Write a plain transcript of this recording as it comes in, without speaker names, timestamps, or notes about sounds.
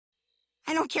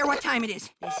I don't care what time it is.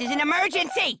 This is an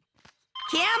emergency!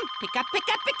 Kim, pick up, pick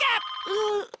up, pick up!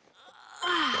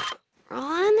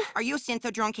 Ron? Are you a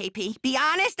synthodrone, KP? Be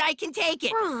honest, I can take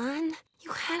it. Ron,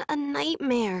 you had a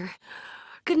nightmare.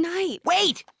 Good night.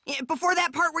 Wait! Before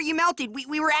that part where you melted,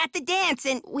 we were at the dance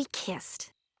and... We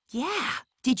kissed. Yeah.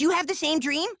 Did you have the same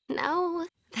dream? No,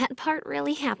 that part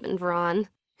really happened, Ron.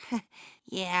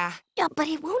 Yeah. Yeah, but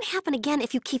it won't happen again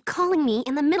if you keep calling me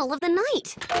in the middle of the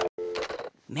night.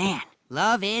 Man,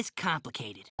 love is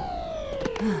complicated.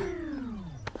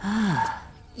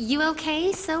 You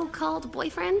okay, so-called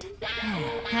boyfriend?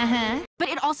 But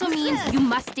it also means you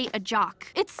must date a jock.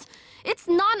 It's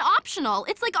non-optional.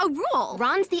 It's like a rule.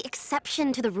 Ron's the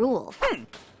exception to the rule.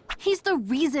 He's the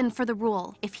reason for the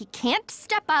rule. If he can't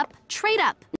step up, trade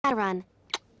up. Now, Ron,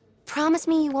 promise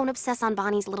me you won't obsess on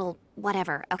Bonnie's little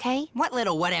whatever, okay? What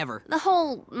little whatever? The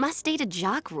whole must date a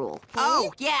jock rule.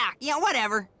 Oh, yeah,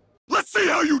 whatever. Let's see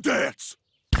how you dance!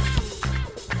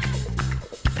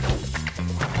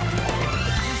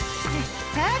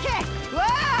 Okay.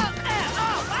 Whoa!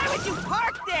 Oh, why would you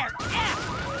park there?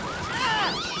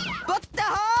 Book the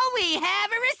hall, we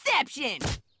have a reception.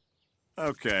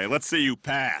 Okay, let's see you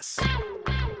pass.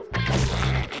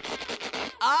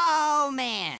 Oh,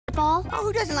 man. Ball? Oh,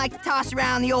 who doesn't like to toss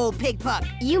around the old pig puck?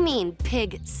 You mean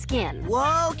pig skin.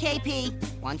 Whoa, KP.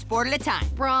 One sport at a time.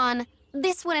 Ron,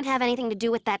 this wouldn't have anything to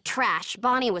do with that trash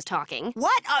Bonnie was talking.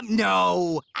 What?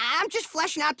 No. I'm just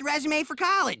fleshing out the resume for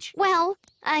college. Well,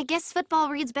 I guess football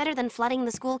reads better than flooding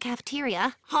the school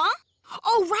cafeteria. Huh?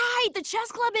 Oh, right, the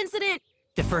chess club incident.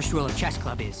 The first rule of chess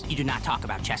club is you do not talk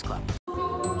about chess club.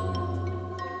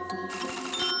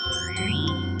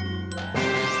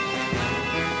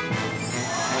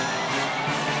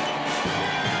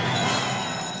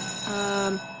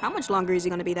 How much longer is he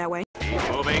gonna be that way?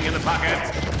 Moving in the pocket.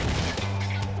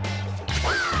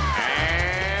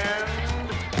 And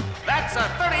that's a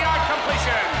 30-yard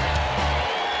completion.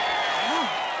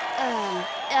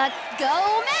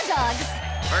 Go Mad Dogs!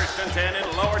 First and 10 in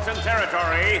Lowerton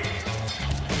territory.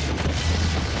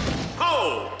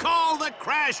 Ho! Call the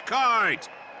crash cart.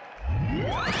 Good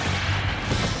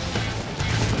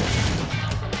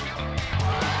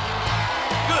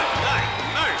night,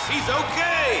 nurse. He's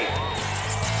okay.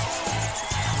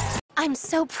 I'm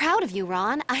so proud of you,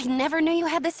 Ron. I never knew you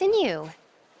had this in you.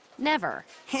 Never.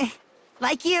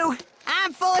 Like you,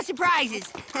 I'm full of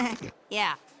surprises.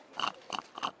 Yeah.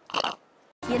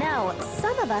 You know,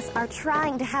 some of us are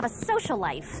trying to have a social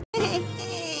life.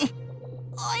 Oil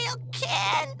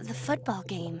can. The football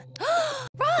game.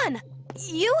 Ron!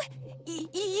 You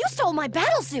stole my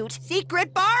battle suit!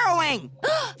 Secret borrowing.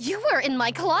 You were in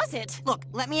my closet. Look,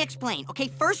 let me explain. Okay,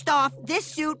 first off, this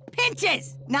suit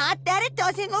pinches. Not that it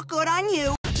doesn't look good on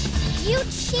you. You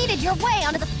cheated your way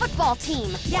onto the football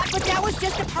team. Yeah, but that was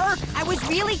just a perk. I was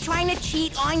really trying to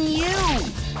cheat on you.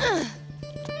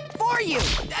 For you.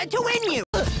 To win you.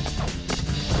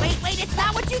 Wait, it's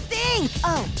not what you think.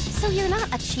 Oh, so you're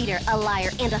not a cheater, a liar,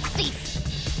 and a thief.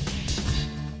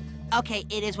 Okay,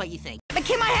 it is what you think. But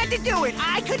Kim, I had to do it.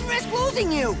 I couldn't risk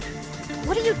losing you.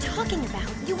 What are you talking about?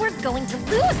 You weren't going to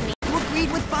lose me. You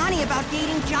agreed with Bonnie about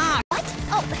dating John. What?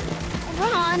 Oh,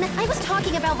 Ron, I was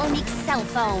talking about Monique's cell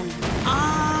phone.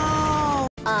 Oh.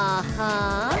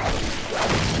 Uh-huh.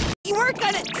 You weren't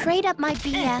gonna... Trade up my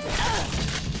BF.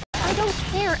 I don't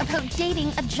care about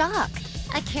dating a jock.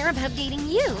 I care about dating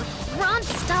you. Ron's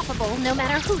stoppable no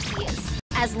matter who he is.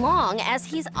 As long as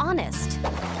he's honest.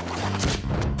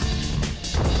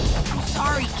 I'm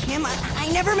sorry, Kim. I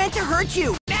never meant to hurt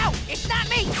you. No, it's not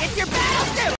me. It's your battle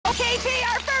suit. Okay, P,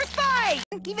 our first fight.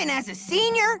 Even as a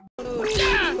senior.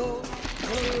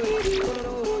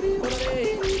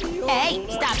 Hey,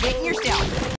 stop hitting yourself.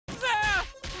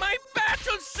 My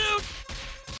battle suit.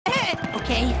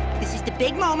 Okay, this is the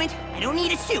big moment. I don't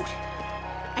need a suit.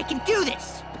 I can do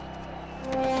this.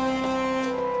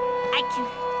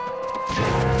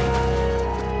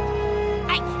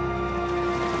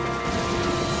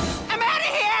 I'm out of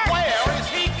here! Where is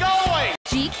he going?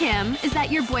 G. Kim, is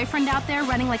that your boyfriend out there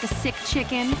running like a sick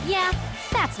chicken? Yeah,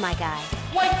 that's my guy.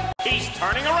 Wait! He's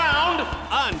turning around!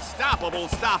 Unstoppable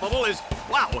Stoppable is...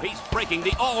 Wow, he's breaking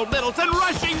the All-Middleton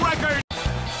rushing record!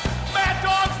 Mad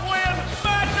Dogs win!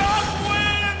 Mad Dogs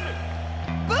win!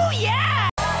 Booyah!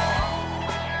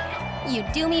 You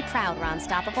do me proud, Ron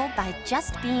Stoppable, by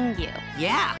just being you.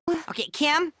 Yeah. Okay,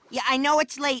 Kim, yeah, I know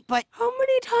it's late, but... How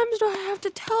many times do I have to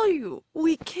tell you?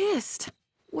 We kissed.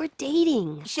 We're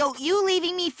dating. So you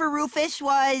leaving me for Rufus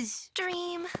was...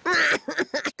 Dream.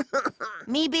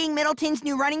 Me being Middleton's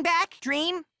new running back?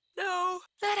 Dream? No,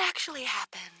 that actually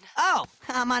happened. Oh,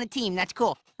 I'm on a team. That's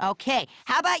cool. Okay,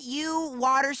 how about you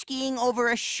water skiing over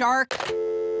a shark?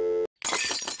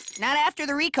 Not after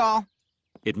the recall.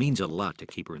 It means a lot to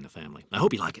keep her in the family. I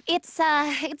hope you like it. It's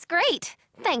great.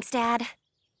 Thanks, Dad.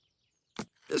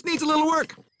 This needs a little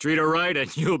work. Treat her right,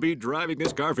 and you'll be driving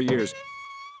this car for years.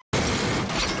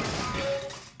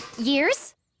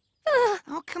 Years?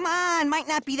 Oh, come on. Might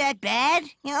not be that bad.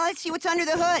 You know, let's see what's under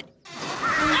the hood.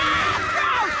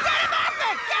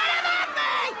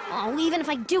 Oh, even if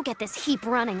I do get this heap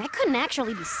running, I couldn't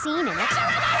actually be seen in it.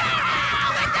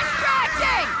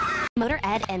 Motor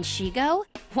Ed and Shigo?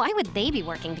 Why would they be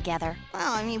working together?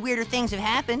 Well, I mean, weirder things have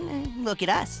happened. Look at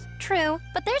us. True,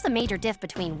 but there's a major diff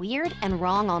between weird and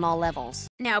wrong on all levels.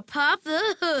 Now pop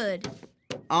the hood.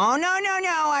 Oh, no.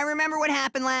 I remember what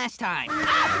happened last time.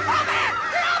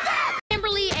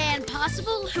 Kimberly and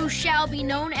Possible, who shall be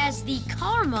known as the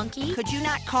Car Monkey. Could you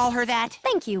not call her that?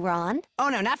 Thank you, Ron. Oh,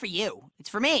 no, not for you. It's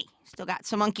for me. Still got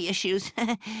some monkey issues.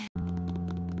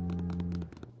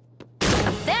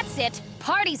 That's it.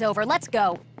 Party's over. Let's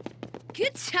go.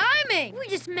 Good timing! We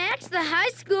just matched the high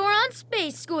score on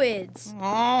Space Squids.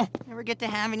 Oh, never get to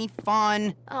have any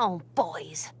fun. Oh,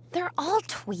 boys. They're all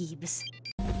dweebs.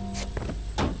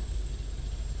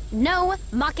 No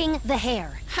mocking the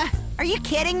hair. Are you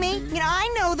kidding me? You know,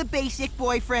 I know the basic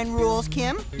boyfriend rules,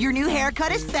 Kim. Your new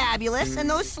haircut is fabulous, and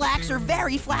those slacks are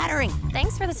very flattering.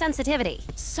 Thanks for the sensitivity.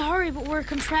 Sorry, but we're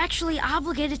contractually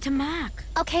obligated to Mac.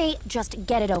 Okay, just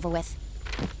get it over with.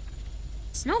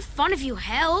 It's no fun if you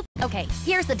help. Okay,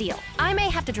 here's the deal. I may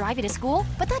have to drive you to school,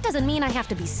 but that doesn't mean I have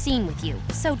to be seen with you.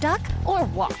 So duck or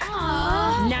walk.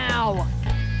 Aww. Now!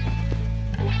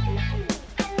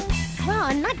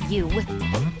 Ron, not you.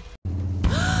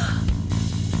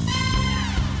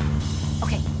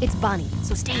 Okay, it's Bonnie,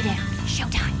 so stay down.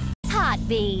 Showtime. Hot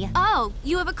B. Oh,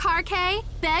 you have a car, Kay?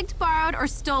 Begged, borrowed, or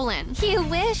stolen? You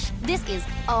wish? This is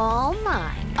all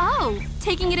mine. Oh,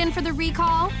 taking it in for the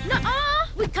recall? Nuh-uh!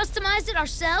 We customized it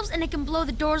ourselves, and it can blow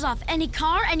the doors off any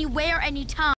car, anywhere,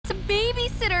 anytime. It's a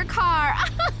babysitter car.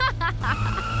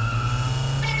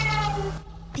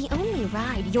 The only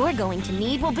ride you're going to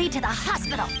need will be to the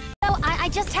hospital. So I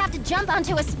just have to jump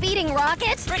onto a speeding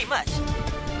rocket? Pretty much.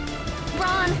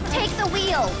 Ron, take the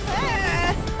wheel.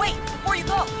 Wait, before you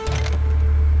go.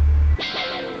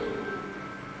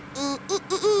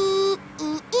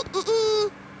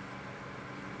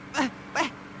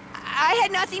 I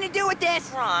had nothing to do with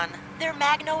this. Ron, they're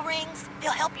Magno rings.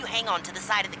 They'll help you hang on to the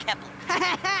side of the Kepler.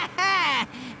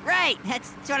 Right,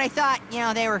 that's what I thought, you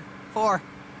know, they were for.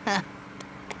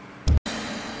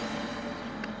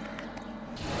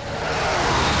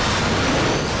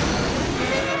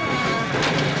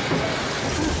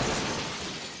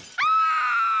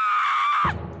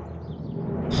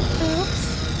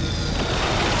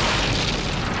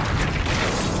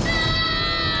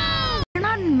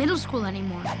 Middle school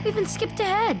anymore. We've been skipped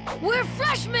ahead. We're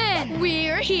freshmen!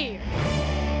 We're here.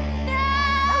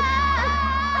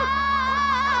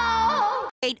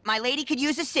 Wait, my lady could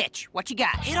use a sitch. What you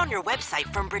got? Hit on your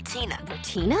website from Bertina.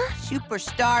 Bertina?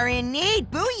 Superstar in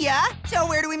need. Booyah! So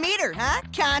where do we meet her, huh?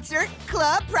 Concert,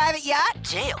 club, private yacht?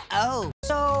 Jail. Oh.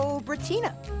 So,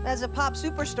 Bertina, as a pop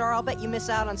superstar, I'll bet you miss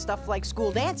out on stuff like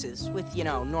school dances with, you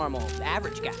know, normal,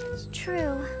 average guys.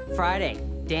 True. Friday,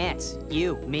 dance,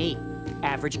 you, me,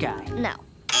 average guy. No.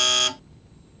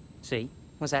 See?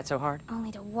 Was that so hard?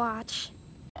 Only to watch.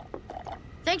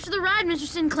 Thanks for the ride, Mr.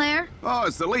 Sinclair. Oh,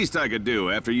 it's the least I could do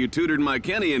after you tutored my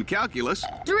Kenny in calculus.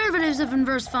 Derivatives of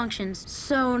inverse functions.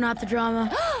 So not the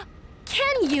drama.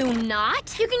 Can you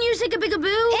not? You can use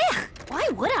hickabigaboo. Ugh, why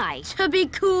would I? To be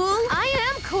cool.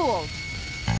 I am cool.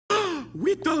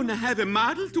 We don't have a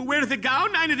model to wear the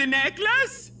gown and the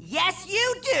necklace? Yes,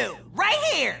 you do. Right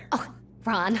here. Oh,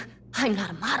 Ron, I'm not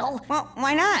a model. Well,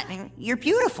 why not? You're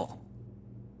beautiful.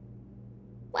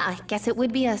 Well, I guess it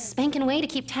would be a spanking way to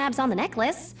keep tabs on the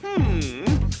necklace.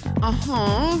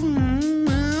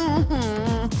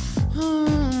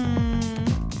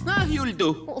 You'll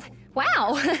do.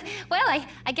 Wow. Well,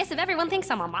 I guess if everyone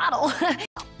thinks I'm a model.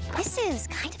 This is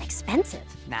kind of expensive.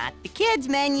 Not the kids'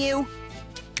 menu.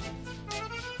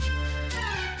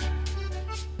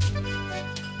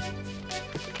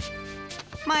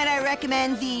 Might I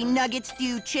recommend the nugget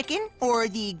stew chicken or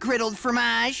the griddled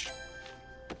fromage?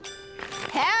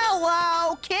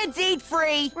 Hello! Kids eat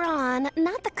free! Ron,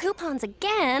 not the coupons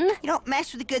again. You don't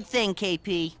mess with a good thing,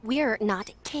 KP. We're not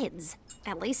kids.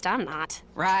 At least I'm not.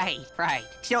 Right.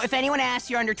 So if anyone asks,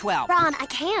 you're under 12. Ron, I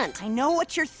can't. I know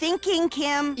what you're thinking,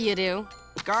 Kim. You do?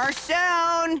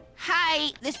 Garcon!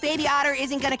 Hi! This baby otter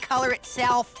isn't gonna color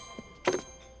itself.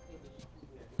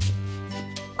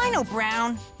 I know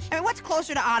brown. I mean, what's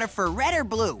closer to otter fur, red or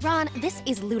blue? Ron, this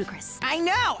is ludicrous. I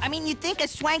know. I mean, you'd think a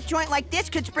swank joint like this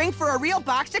could spring for a real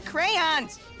box of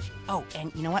crayons. Oh,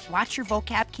 and you know what? Watch your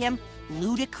vocab, Kim.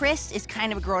 Ludicrous is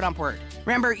kind of a grown-up word.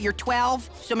 Remember, you're 12,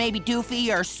 so maybe doofy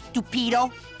or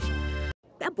stupido.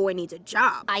 That boy needs a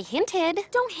job. I hinted.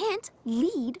 Don't hint.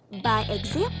 Lead by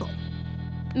example.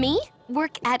 Me?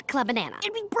 Work at Club Banana.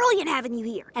 It'd be brilliant having you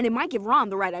here, and it might give Ron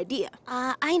the right idea.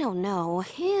 I don't know.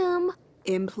 Him.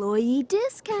 Employee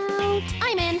discount.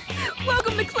 I'm in.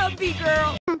 Welcome to Club B,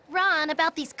 girl. Ron,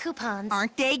 about these coupons.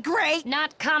 Aren't they great?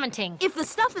 Not commenting. If the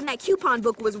stuff in that coupon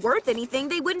book was worth anything,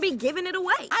 they wouldn't be giving it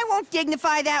away. I won't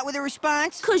dignify that with a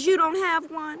response. 'Cause you don't have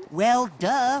one. Well,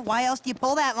 duh. Why else do you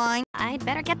pull that line? I'd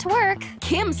better get to work.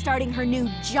 Kim's starting her new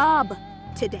job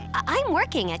today. I'm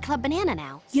working at Club Banana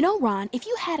now. You know, Ron, if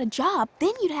you had a job,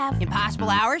 then you'd have... Impossible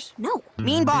hours? No.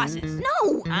 Mean bosses?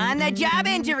 No! On the job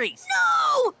injuries?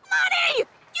 No! Money!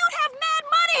 You'd have mad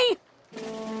money!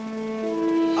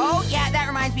 Oh, yeah, that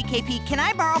reminds me, KP. Can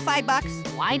I borrow $5?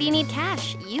 Why do you need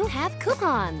cash? You have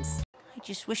coupons. I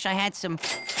just wish I had some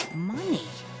money.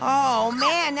 Oh,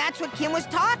 man, that's what Kim was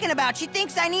talking about. She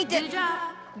thinks I need to... Get a job,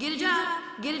 get a job,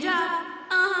 get a job.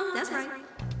 Uh-huh, that's right.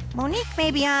 Monique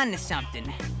may be on to something.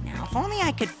 Now, if only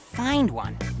I could find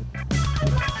one.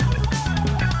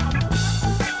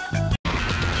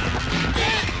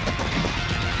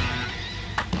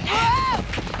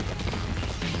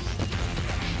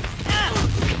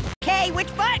 Okay,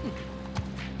 which button?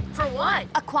 For what?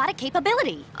 Aquatic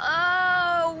capability.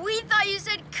 Oh, we thought you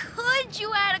said could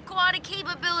you add aquatic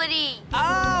capability?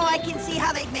 Oh, I can see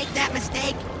how they make that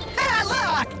mistake.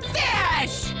 Ah, look!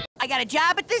 Fish! I got a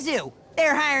job at the zoo.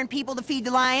 They're hiring people to feed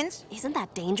the lions. Isn't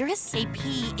that dangerous? AP,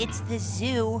 it's the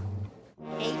zoo.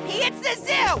 AP, it's the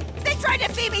zoo! They tried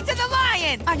to feed me to the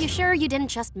lion! Are you sure you didn't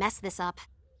just mess this up?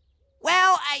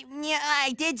 Well,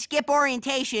 I did skip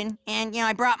orientation, and,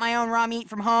 I brought my own raw meat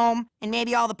from home, and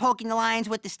maybe all the poking the lions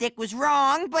with the stick was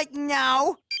wrong, but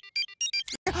no.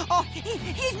 Oh,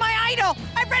 he's my idol!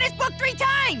 I've read his book 3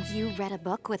 times! You read a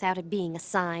book without it being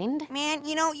assigned? Man,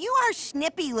 you are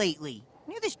snippy lately.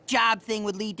 I knew this job thing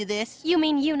would lead to this. You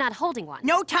mean you not holding one?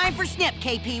 No time for Snip,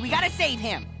 KP. We gotta save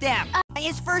him. Them.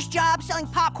 His first job selling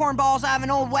popcorn balls out of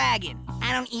an old wagon.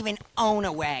 I don't even own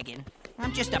a wagon.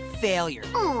 I'm just a failure.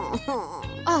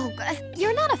 Oh,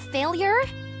 you're not a failure.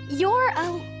 You're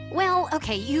a... Well,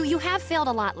 okay, you have failed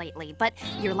a lot lately, but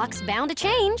your luck's bound to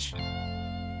change.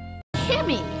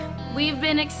 Kimmy, we've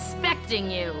been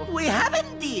expecting you. We have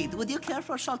indeed. Would you care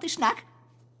for a salty snack?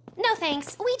 No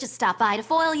thanks. We just stopped by to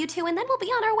foil you two, and then we'll be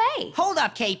on our way. Hold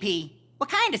up, KP. What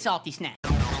kind of salty snack?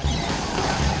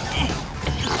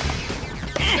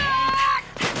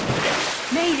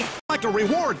 Made it. I like to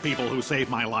reward people who save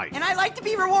my life. And I like to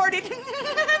be rewarded. Did you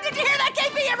hear that,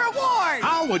 KP? A reward!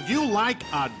 How would you like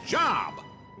a job?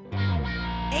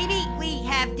 Maybe we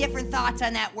have different thoughts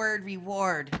on that word,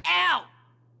 reward. Ow!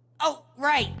 Oh,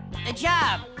 right. A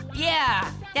job. Yeah,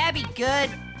 that'd be good.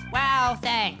 Wow,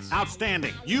 thanks.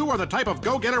 Outstanding. You are the type of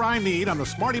go-getter I need on the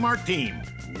Smarty Mart team.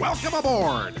 Welcome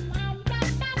aboard.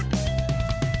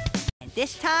 And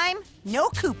this time, no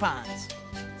coupons.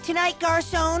 Tonight,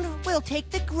 Garçon, we'll take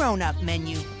the grown-up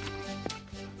menu.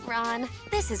 Ron,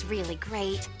 this is really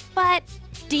great, but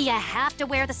do you have to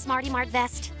wear the Smarty Mart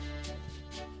vest?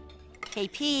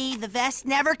 KP, the vest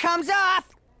never comes off.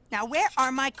 Now, where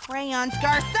are my crayons,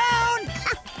 Garçon?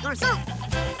 Garçon!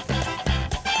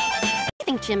 I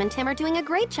think Jim and Tim are doing a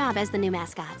great job as the new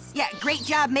mascots. Yeah, great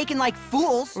job making like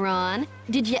fools. Ron,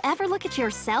 did you ever look at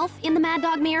yourself in the Mad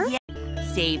Dog mirror? Yeah.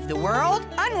 Save the world,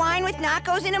 unwind with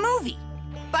nachos in a movie.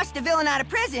 Bust a villain out of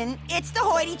prison, it's the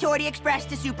hoity-toity express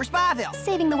to Super Spaville.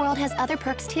 Saving the world has other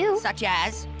perks, too. Such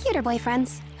as? Cuter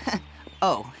boyfriends.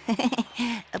 Oh,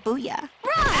 a booyah.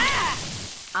 Ah!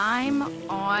 I'm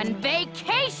on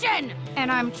vacation, and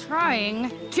I'm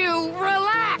trying to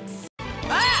relax.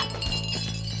 Ah!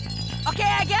 Okay,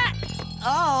 I got...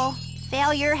 Oh,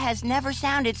 failure has never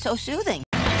sounded so soothing.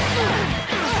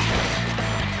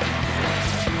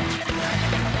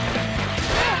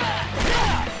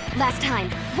 Last time,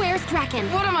 where's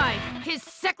Draken? What am I, his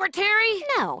secretary?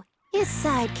 No, his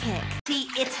sidekick. See,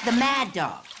 it's the Mad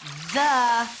Dog.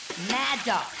 The Mad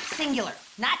Dog. Singular,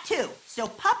 not two. So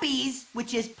puppies,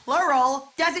 which is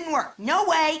plural, doesn't work. No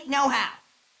way, no how.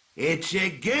 It's a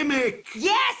gimmick.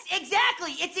 Yes,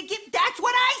 exactly. It's a gimmick. That's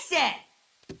what I said.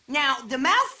 Now, the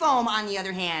mouth foam, on the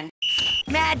other hand.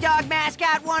 Mad Dog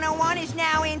Mascot 101 is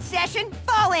now in session.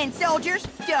 Fall in, soldiers.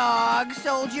 Dog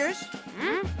soldiers.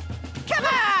 Come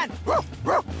on!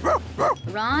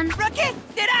 Ron? Rookie,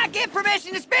 did I give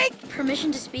permission to speak?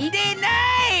 Permission to speak?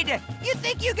 Denied! You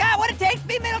think you got what it takes to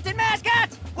be Middleton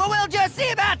mascots? Well, we'll just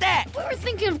see about that. We were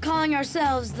thinking of calling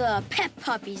ourselves the Pet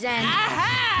Puppies and...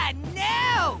 Aha!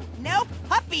 No! No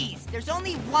puppies. There's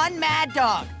only one Mad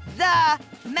Dog. The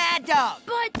Mad Dog.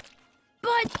 But...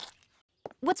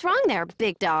 What's wrong there,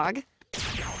 big dog?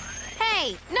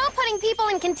 Hey, no putting people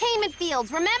in containment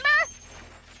fields, remember?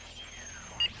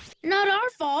 Not our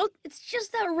fault. It's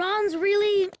just that Ron's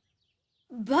really...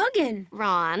 bugging.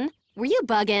 Ron, were you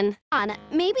bugging? Ron,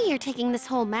 maybe you're taking this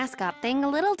whole mascot thing a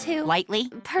little too... Lightly?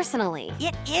 Personally.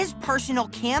 It is personal,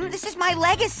 Kim. This is my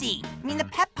legacy. I mean, the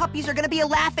pet puppies are gonna be a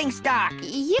laughingstock.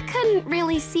 You couldn't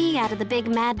really see out of the big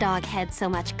Mad Dog head so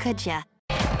much, could ya?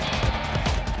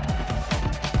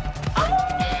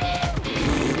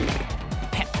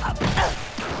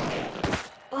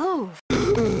 Oh.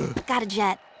 Got a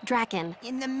jet. Draken.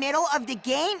 In the middle of the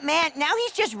game? Man, now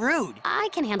he's just rude. I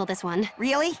can handle this one.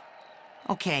 Really?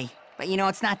 Okay. But you know,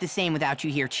 it's not the same without you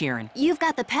here cheering. You've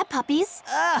got the pet puppies.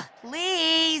 Ugh,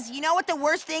 please. You know what the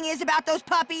worst thing is about those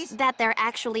puppies? That they're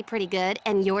actually pretty good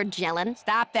and you're gelling.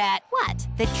 Stop that. What?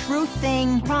 The truth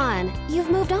thing. Ron,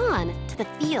 you've moved on to the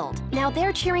field. Now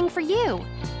they're cheering for you.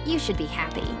 You should be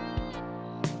happy.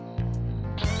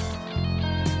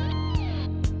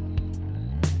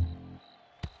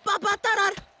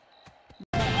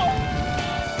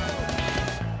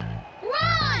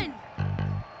 Run!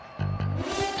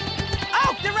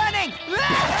 Oh, they're running!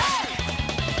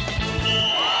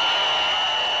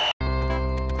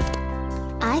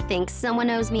 I think someone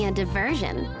owes me a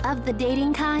diversion of the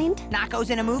dating kind. Nachos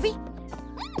in a movie?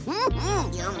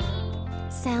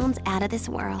 Sounds out of this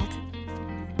world.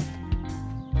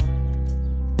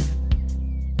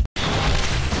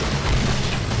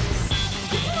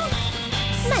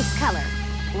 Nice color.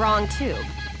 Wrong tube.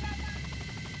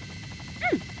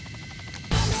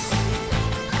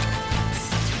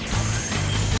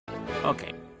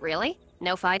 Okay. Really?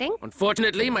 No fighting?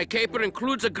 Unfortunately, my caper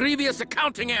includes a grievous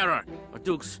accounting error. A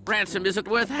duke's ransom isn't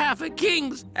worth half a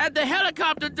king's. Add the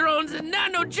helicopter drones and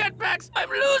nano jetpacks, I'm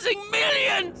losing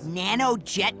millions! Nano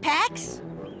jetpacks?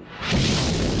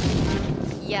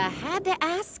 You had to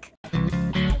ask?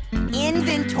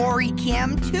 Inventory,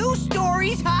 Kim. 2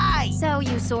 stories high. So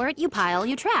you sort, you pile,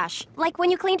 you trash. Like when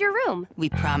you cleaned your room. We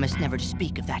promised never to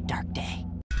speak of that dark day.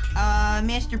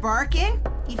 Mr. Barkin?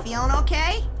 You feeling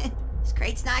okay? This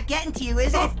crate's not getting to you,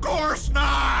 is it? Of course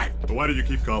not! Why do you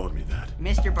keep calling me that?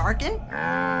 Mr. Barkin?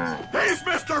 He's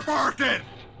Mr. Barkin!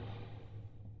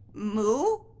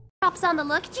 Moo? Props on the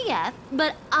look, GF,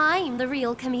 but I'm the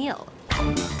real Camille.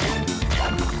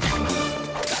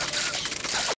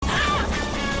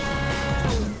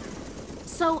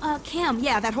 So, Cam,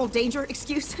 yeah, that whole danger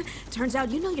excuse. Turns out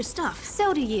you know your stuff.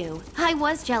 So do you. I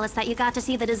was jealous that you got to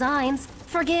see the designs.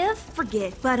 Forgive?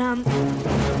 Forget, but,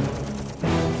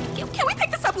 Can we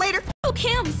pick this up later? Oh,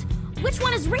 Kims, which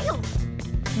one is real?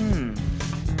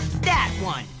 That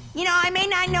one. You know, I may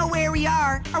not know where we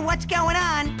are or what's going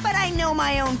on, but I know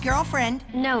my own girlfriend.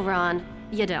 No, Ron,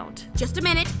 you don't. Just a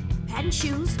minute. Patent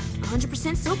shoes,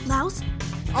 100% silk blouse.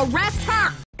 Arrest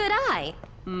her! Good eye,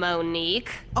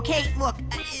 Monique. Okay, look,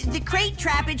 the crate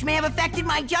trappage may have affected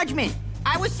my judgment.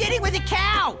 I was sitting with a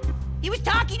cow. He was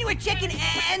talking to a chicken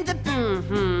and the...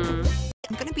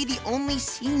 I'm gonna be the only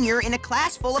senior in a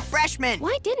class full of freshmen.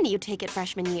 Why didn't you take it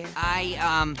freshman year? I,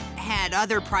 had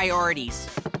other priorities.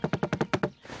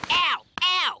 Ow!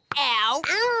 Ow! Ow!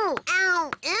 Ow!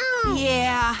 Ow! Ow!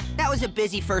 Yeah, that was a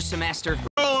busy first semester.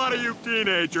 A lot of you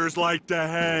teenagers like to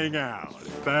hang out.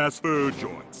 Fast food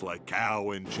joints like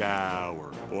Cow and Chow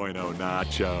or Bueno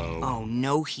Nacho. Oh,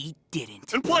 no, he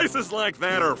didn't. And places like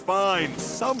that are fine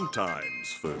sometimes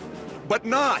food, but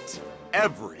not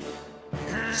every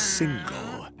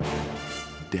single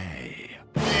day.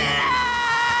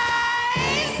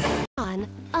 Ron,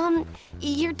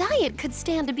 your diet could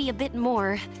stand to be a bit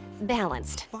more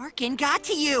balanced. Barkin got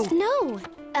to you. No,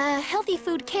 healthy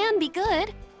food can be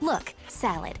good. Look,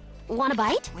 salad. Want a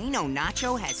bite? Bueno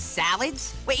Nacho has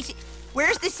salads? Wait,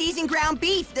 where's the seasoned ground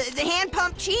beef? The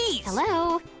hand-pumped cheese?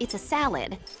 Hello, it's a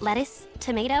salad. Lettuce,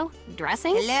 tomato,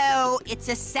 dressing. Hello, it's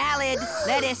a salad.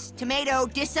 Lettuce, tomato,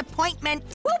 disappointment.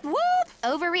 Whoop, whoop!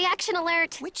 Overreaction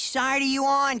alert. Which side are you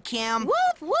on, Kim?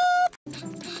 Whoop, whoop!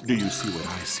 Do you see what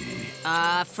I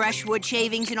see? Fresh wood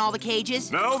shavings in all the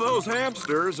cages? No, those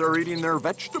hamsters are eating their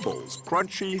vegetables.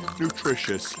 Crunchy,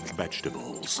 nutritious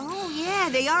vegetables. Oh, yeah,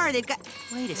 they are. They've got...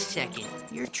 Wait a second.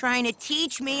 You're trying to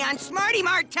teach me on Smarty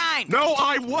Mart time. No,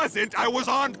 I wasn't. I was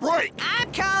on break.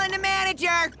 I'm calling the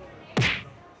manager.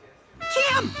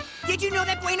 Kim, did you know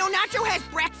that Bueno Nacho has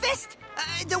breakfast?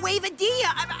 The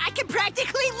Wavadilla. I can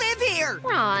practically live here.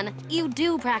 Ron, you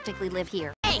do practically live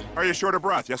here. Hey. Are you short of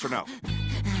breath, yes or no?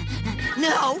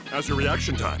 No. How's your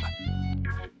reaction time?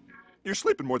 You're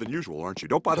sleeping more than usual, aren't you?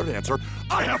 Don't bother to answer.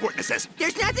 I have witnesses.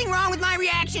 There's nothing wrong with my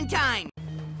reaction time.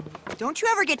 Don't you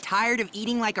ever get tired of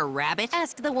eating like a rabbit?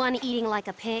 Ask the one eating like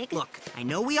a pig. Look, I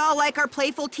know we all like our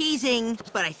playful teasing,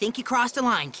 but I think you crossed a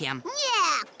line, Kim.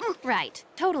 Yeah. Right.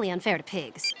 Totally unfair to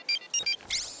pigs.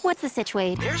 What's the sitch,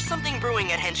 Wade? There's something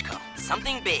brewing at Henchco.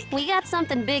 Something big. We got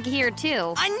something big here,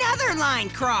 too. Another line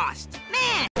crossed.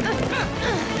 Man!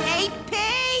 Hey,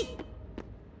 P!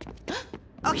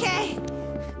 Okay.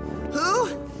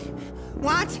 Who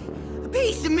wants a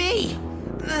piece of me?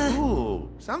 Ooh,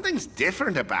 something's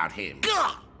different about him.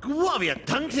 Gah! What have you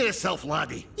done to yourself,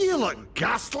 laddie? You look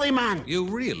ghastly, man. You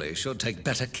really should take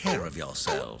better care of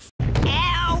yourself.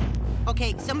 Ow!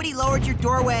 Okay, somebody lowered your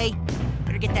doorway.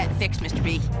 Better get that fixed, Mr.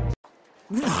 B.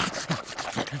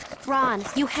 Ron,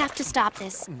 you have to stop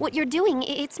this. What you're doing,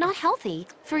 it's not healthy.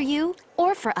 For you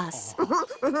or for us.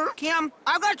 Kim,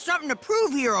 I've got something to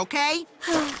prove here, okay?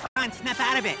 Ron, snap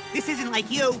out of it. This isn't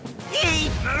like you.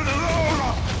 Eat!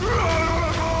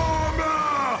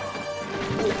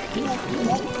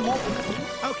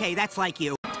 Okay, that's like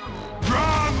you.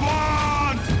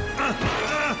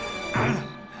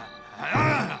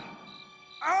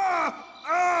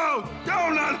 Oh!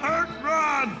 Don't let hurt!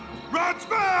 Run! Run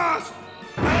fast!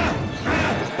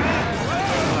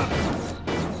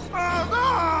 Oh,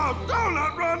 no! Don't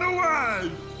let run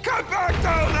away! Come back,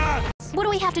 Donut! What do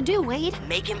we have to do, Wade?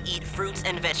 Make him eat fruits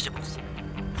and vegetables.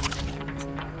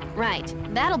 Right.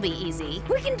 That'll be easy.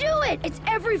 We can do it! It's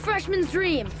every freshman's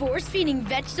dream. Force-feeding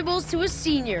vegetables to a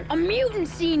senior. A mutant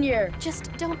senior.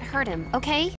 Just don't hurt him,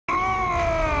 okay?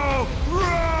 Oh!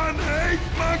 Run, hate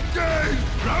monkeys!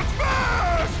 Run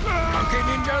fast! Monkey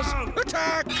ninjas,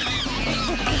 attack!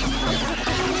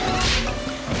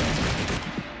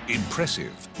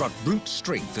 Impressive, but brute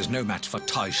strength is no match for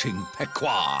Taishing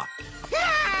Pequois.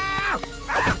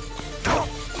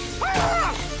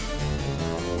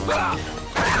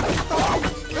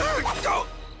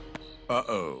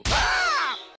 Uh-oh.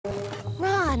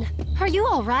 Ron, are you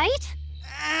all right?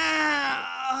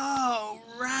 Oh,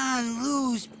 Ron,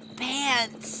 lose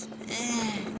pants.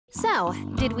 So,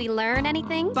 did we learn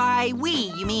anything? By we,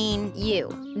 you mean?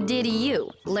 You. Did you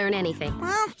learn anything?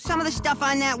 Well, some of the stuff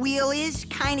on that wheel is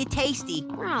kind of tasty.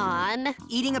 Ron.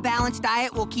 Eating a balanced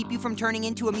diet will keep you from turning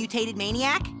into a mutated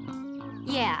maniac?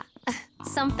 Yeah,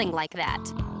 something like that.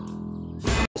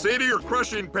 See to your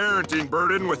crushing parenting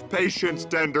burden with patience,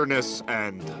 tenderness,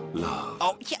 and love.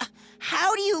 Oh, yeah.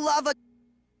 How do you love a...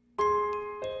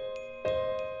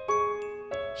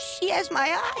 She has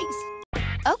my eyes.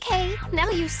 Okay, now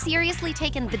you've seriously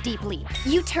taken the deep leap.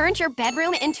 You turned your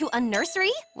bedroom into a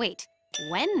nursery? Wait,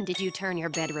 when did you turn your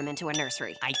bedroom into a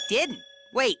nursery? I didn't.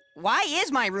 Wait, why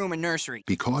is my room a nursery?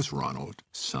 Because, Ronald,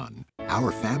 son,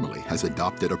 our family has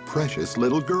adopted a precious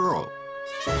little girl.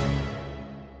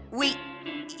 Wait,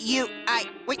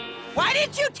 why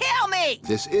didn't you tell me?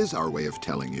 This is our way of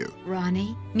telling you.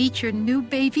 Ronnie, meet your new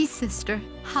baby sister,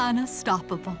 Hana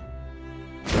Stoppable.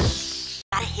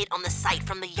 Got a hit on the site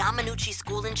from the Yamanouchi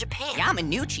school in Japan.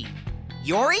 Yamanouchi?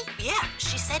 Yori? Yeah,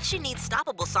 she said she needs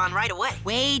Stoppable-san right away.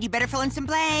 Wade, you better fill in some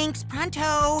blanks,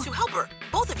 pronto. To help her,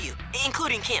 both of you,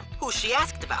 including Kim, who she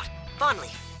asked about, fondly.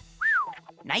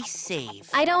 Nice save.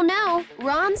 I don't know.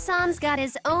 Ron-san's got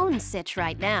his own sitch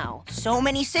right now. So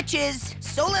many sitches,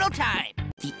 so little time.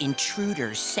 The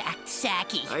intruder sacked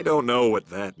Saki. I don't know what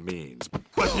that means.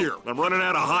 But here, I'm running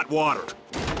out of hot water.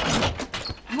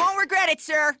 You won't regret it,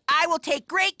 sir. I will take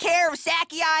great care of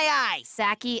Saki I.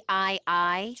 Saki I?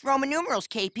 It's Roman numerals,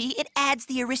 KP. It adds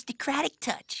the aristocratic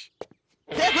touch.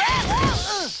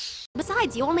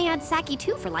 Besides, you only had Saki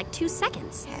 2 for like 2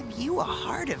 seconds. Have you a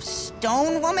heart of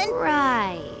stone, woman?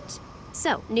 Right.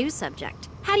 So, new subject.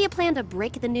 How do you plan to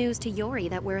break the news to Yori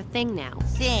that we're a thing now?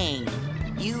 Thing?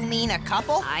 You mean a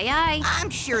couple? Aye. I'm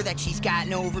sure that she's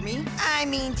gotten over me. I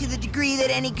mean, to the degree that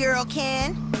any girl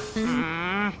can.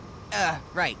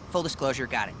 Right. Full disclosure,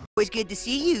 got it. Always good to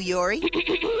see you, Yori.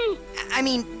 I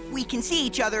mean, we can see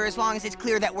each other as long as it's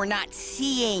clear that we're not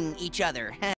seeing each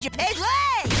other.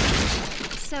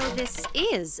 So this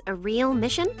is a real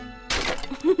mission?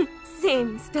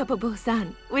 Same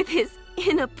Stoppable-san, with his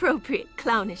inappropriate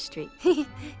clownistry.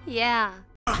 Yeah.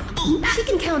 She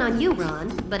can count on you, Ron,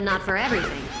 but not for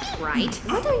everything, right?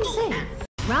 What are you saying?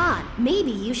 Ron,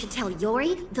 maybe you should tell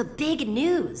Yori the big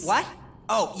news. What?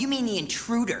 Oh, you mean the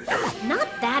intruder. Not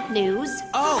that news.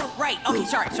 Oh, right. Okay,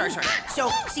 sorry.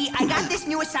 So, see, I got this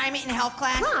new assignment in health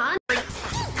class. Ron. The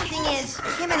thing is,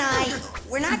 Kim and I,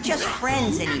 we're not just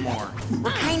friends anymore.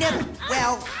 We're kind of,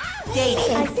 well,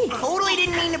 dating. I see. Totally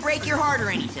didn't mean to break your heart or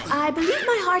anything. I believe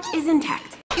my heart is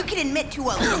intact. You can admit to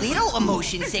a little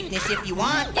emotion sickness if you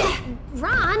want.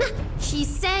 Ron, she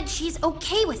said she's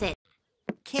okay with it.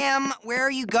 Kim, where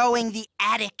are you going? The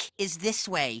attic is this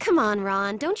way. Come on,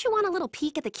 Ron. Don't you want a little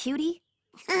peek at the cutie?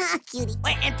 Cutie.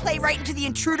 And play right into the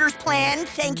intruder's plan?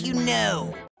 Thank you,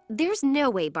 no. There's no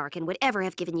way Barkin would ever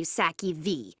have given you Saki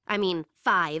V. I mean,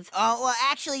 5. Oh, well,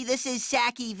 actually, this is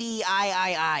Saki V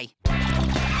I.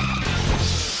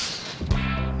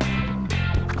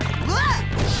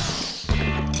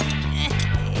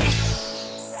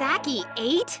 Saki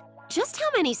 8? Just how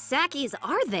many Sakis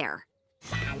are there?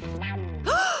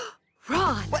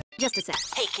 Ron! What? Just a sec.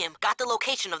 Hey, Kim, got the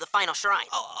location of the final shrine.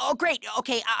 Oh, great.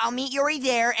 Okay, I'll meet Yuri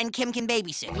there, and Kim can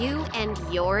babysit. You and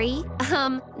Yuri?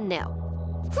 No.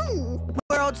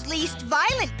 World's least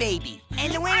violent baby.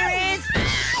 And the winner is...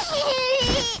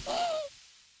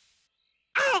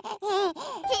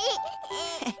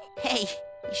 Hey,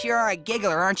 you sure are a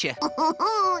giggler, aren't you?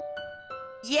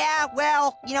 Yeah,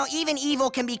 well, you know, even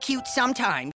evil can be cute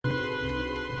sometimes.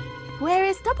 Where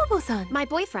is Stoppable-san? My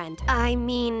boyfriend. I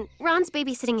mean, Ron's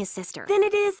babysitting his sister. Then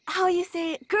it is, how you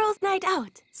say, girls' night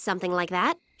out. Something like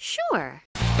that? Sure.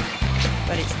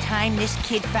 But it's time this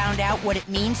kid found out what it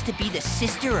means to be the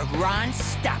sister of Ron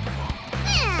Stoppable.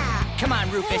 Yeah. Come on,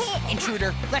 Rufus,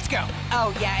 intruder, let's go.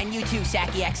 Oh, yeah, and you too,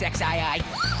 Saki XXII.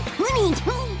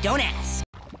 Don't ask.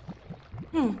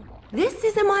 This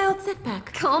is a mild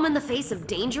setback. Calm in the face of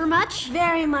danger much?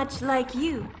 Very much like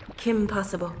you, Kim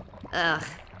Possible. Ugh,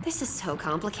 this is so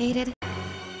complicated.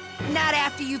 Not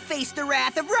after you face the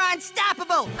wrath of Ron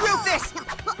Stoppable, Rufus,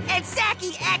 and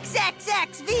Saki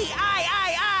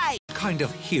XXXVIII. What kind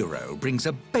of hero brings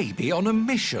a baby on a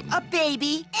mission? A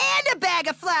baby and a bag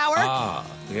of flour. Ah,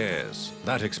 yes.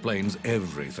 That explains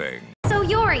everything. So,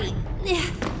 Yuri,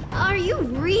 are you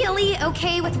really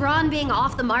okay with Ron being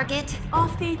off the market?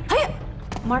 Off the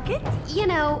market? You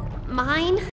know,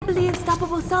 mine? I believe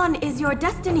Stoppable-san is your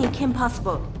destiny, Kim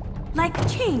Possible. Like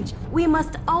change, we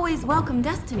must always welcome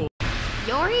destiny.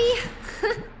 Yuri,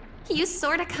 you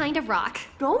sorta kinda rock.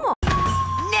 Domo.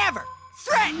 Never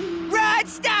threaten Ron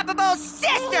Stoppable's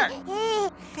sister!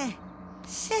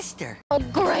 Sister? Oh,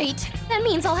 great. That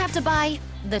means I'll have to buy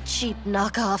the cheap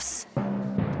knockoffs.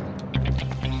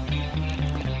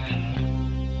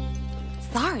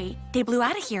 Sorry, they blew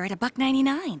out of here at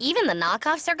 $1.99. Even the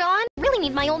knockoffs are gone? Really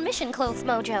need my old mission clothes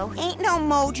mojo. Ain't no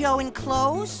mojo in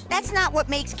clothes. That's not what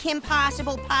makes Kim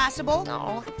Possible possible.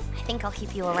 No, I think I'll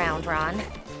keep you around, Ron.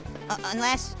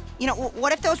 Unless, you know,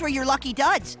 what if those were your lucky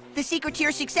duds? The secret to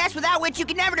your success without which you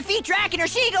can never defeat Draken or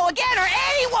Shigo again or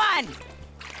anyone!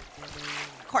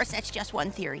 Of course, that's just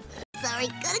one theory. Sorry,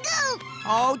 gotta go.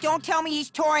 Oh, don't tell me he's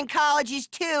touring colleges,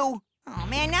 too. Oh,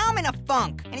 man, now I'm in a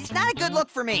funk, and it's not a good look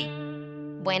for me.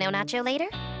 Bueno nacho later?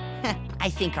 I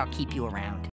think I'll keep you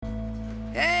around.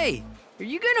 Hey, are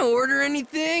you gonna order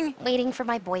anything? Waiting for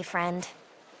my boyfriend.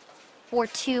 For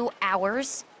 2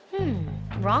 hours?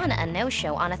 Ron a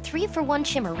no-show on a 3-for-1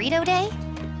 Chimorito day?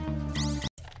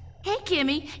 Hey,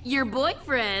 Kimmy, your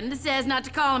boyfriend says not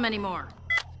to call him anymore.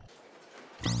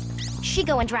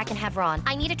 Shigo and Draken have Ron.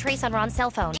 I need a trace on Ron's cell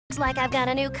phone. Looks like I've got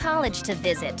a new college to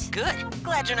visit. Good.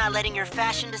 Glad you're not letting your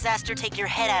fashion disaster take your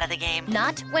head out of the game.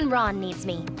 Not when Ron needs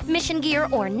me. Mission gear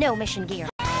or no mission gear.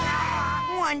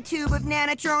 1 tube of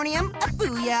nanotronium, a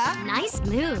booyah. Nice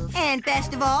move. And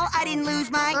best of all, I didn't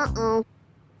lose my...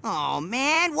 Oh,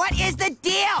 man, what is the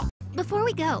deal? Before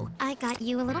we go, I got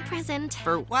you a little present.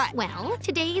 For what? Well,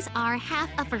 today's our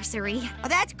half-anniversary. Oh,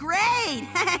 that's great!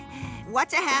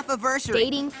 What's a half-anniversary?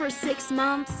 Dating for 6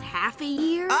 months, half a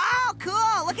year? Oh,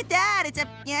 cool! Look at that!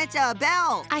 It's a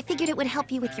bell. I figured it would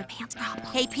help you with your pants problem.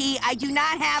 Hey, P, I do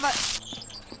not have a...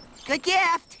 Good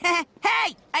gift.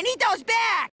 Hey, I need those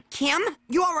back! Kim,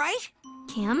 you all right?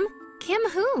 Kim? Kim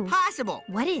who? Possible.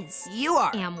 What is? You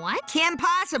are. Am what? Kim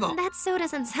Possible. That so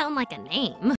doesn't sound like a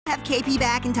name. Have KP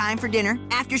back in time for dinner.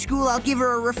 After school, I'll give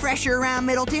her a refresher around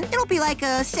Middleton. It'll be like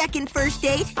a second first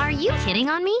date. Are you hitting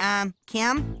on me?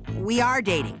 Kim, we are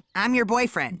dating. I'm your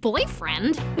boyfriend.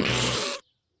 Boyfriend?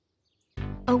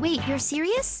 Oh, wait, you're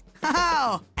serious?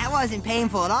 Oh, that wasn't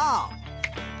painful at all.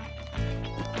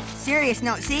 Serious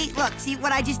note, see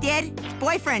what I just did? It's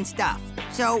boyfriend stuff.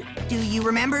 So, do you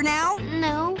remember now?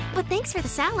 No, but thanks for the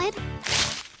salad.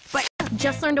 But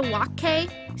just learned to walk, Kay?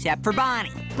 Except for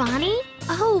Bonnie. Bonnie?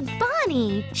 Oh,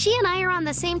 Bonnie. She and I are on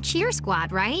the same cheer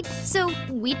squad, right? So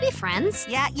we'd be friends.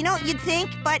 Yeah, you know, you'd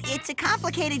think, but it's a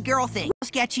complicated girl thing.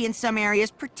 Sketchy in some areas,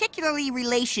 particularly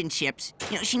relationships.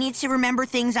 You know, she needs to remember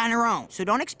things on her own, so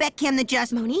don't expect Kim to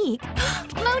just... Monique?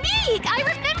 Monique, I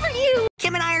remember you!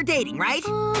 Kim and I are dating, right?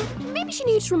 Maybe she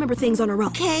needs to remember things on her own.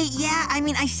 Okay, yeah, I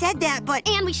mean, I said that, but...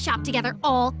 And we shop together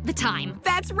all the time.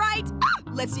 That's right!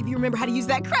 Let's see if you remember how to use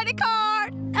that credit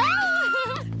card!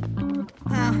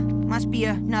 Must be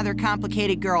another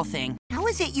complicated girl thing. How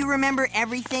is it you remember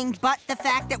everything but the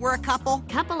fact that we're a couple?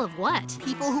 Couple of what?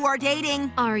 People who are dating.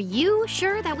 Are you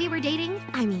sure that we were dating?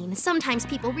 I mean, sometimes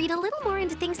people read a little more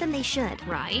into things than they should,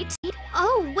 right?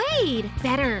 Oh, wait!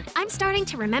 Better. I'm starting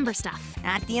to remember stuff.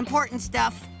 Not the important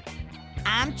stuff.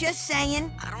 I'm just saying.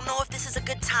 I don't know if this is a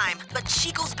good time, but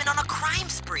Chico's been on a crime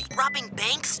spree. Robbing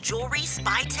banks, jewelry,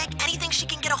 spy tech, anything she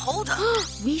can get a hold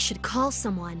of. We should call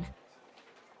someone.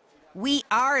 We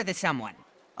are the someone.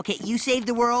 Okay, you saved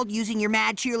the world using your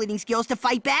mad cheerleading skills to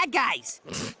fight bad guys.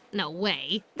 No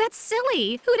way. That's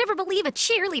silly. Who'd ever believe a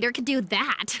cheerleader could do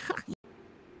that?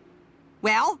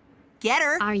 Well, get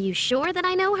her. Are you sure that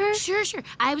I know her? Sure.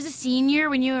 I was a senior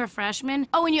when you were a freshman.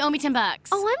 Oh, and you owe me $10.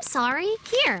 Oh, I'm sorry.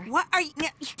 Here. What are you?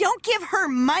 Don't give her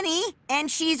money. And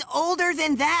she's older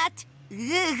than that.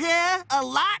 A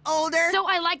lot older. So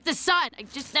I like the sun.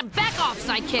 Just back off,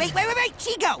 sidekick. Wait,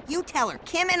 Chico. You tell her.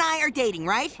 Kim and I are dating,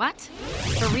 right? What?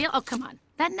 For real? Oh, come on.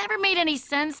 That never made any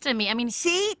sense to me. I mean...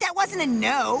 See? That wasn't a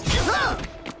no.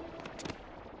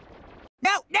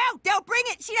 No, don't bring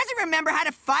it. She doesn't remember how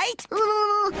to fight.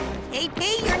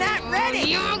 AP, you're not ready.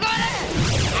 You're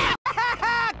gonna...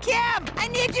 Kim, I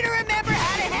need you to remember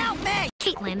how to help me.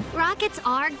 Caitlin, rockets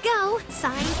are go.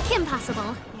 Signed, Kim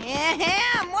Possible.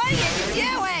 What are you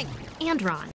doing? And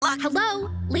Ron. Hello?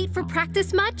 Late for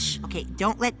practice much? Okay,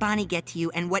 don't let Bonnie get to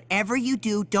you, and whatever you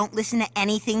do, don't listen to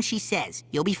anything she says.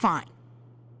 You'll be fine.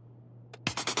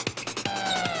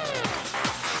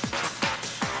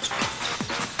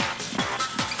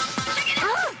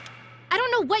 I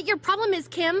don't know what your problem is,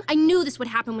 Kim. I knew this would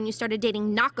happen when you started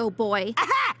dating Nako Boy.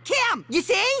 Aha! Kim! You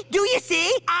see? Do you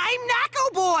see? I'm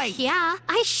Nako Boy! Yeah,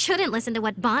 I shouldn't listen to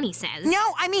what Bonnie says.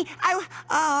 No, I mean,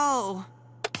 oh.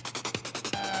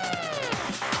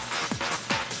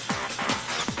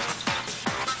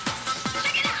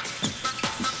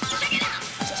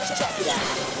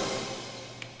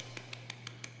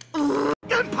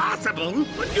 Impossible!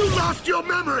 But you lost your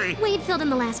memory! Wade filled in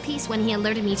the last piece when he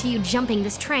alerted me to you jumping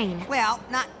this train. Well,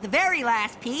 not the very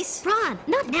last piece. Ron,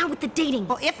 not now with the dating.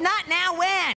 Well, if not now,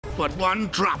 when? But one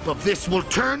drop of this will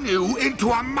turn you into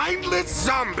a mindless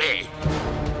zombie!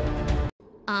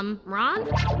 Ron?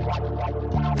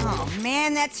 Oh,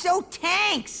 man, that's so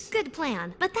tanks! Good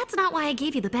plan, but that's not why I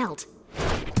gave you the belt.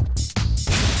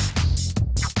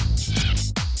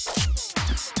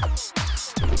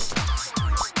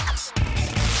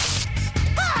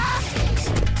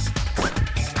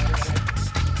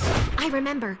 I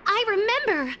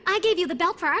remember! I gave you the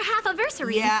belt for our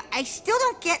half-anniversary. Yeah, I still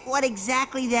don't get what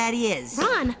exactly that is.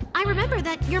 Ron, I remember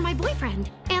that you're my boyfriend,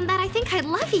 and that I think I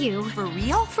love you. For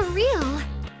real? For real.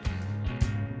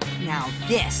 Now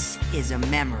this is a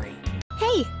memory.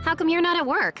 Hey, how come you're not at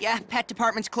work? Yeah, pet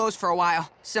department's closed for a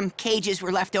while. Some cages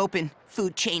were left open.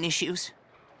 Food chain issues.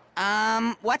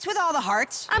 What's with all the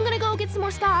hearts? I'm gonna go get some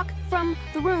more stock from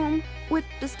the room with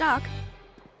the stock.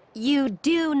 You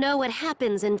do know what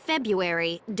happens in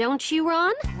February, don't you,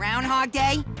 Ron? Groundhog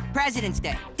Day, President's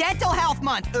Day, Dental Health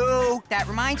Month. Ooh, that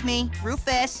reminds me,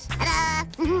 Rufus.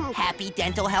 Ta-da! Happy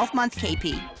Dental Health Month,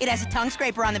 KP. It has a tongue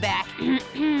scraper on the back.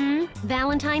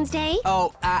 Valentine's Day?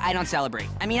 Oh, I don't celebrate.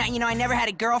 I mean, I never had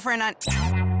a girlfriend on...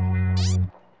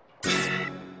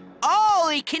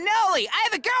 Holy cannoli! I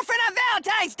have a girlfriend on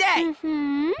Valentine's Day!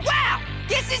 Wow!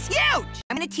 This is huge!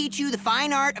 I'm gonna teach you the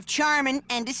fine art of charming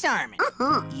and disarming.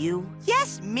 You?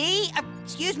 Yes, me.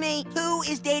 Excuse me. Who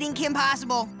is dating Kim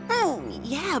Possible? Oh,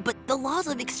 yeah, but the laws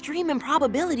of extreme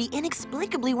improbability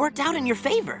inexplicably worked out in your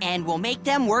favor. And we'll make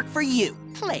them work for you,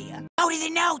 playa. Go to the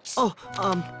notes! Oh,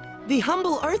 the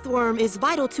humble earthworm is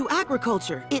vital to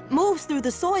agriculture. It moves through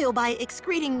the soil by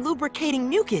excreting lubricating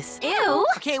mucus. Ew!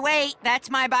 Okay, wait. That's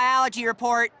my biology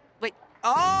report. Wait.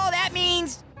 Oh, that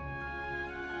means...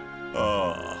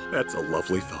 Oh, that's a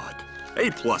lovely thought. A+,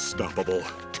 stoppable.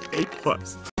 A+.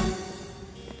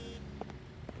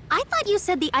 I thought you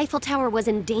said the Eiffel Tower was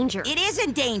in danger. It is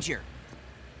in danger.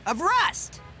 Of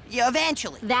rust. Yeah,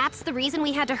 eventually. That's the reason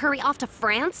we had to hurry off to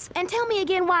France? And tell me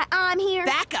again why I'm here.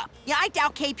 Back up. Yeah, I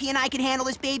doubt KP and I can handle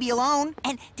this baby alone.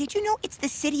 And did you know it's the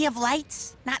city of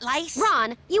lights, not lice?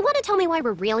 Ron, you want to tell me why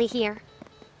we're really here?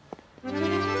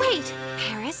 Wait,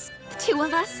 Paris, the two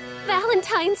of us,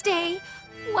 Valentine's Day.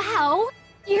 Wow,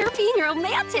 you're being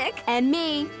romantic. And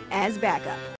me as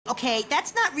backup. Okay,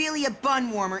 that's not really a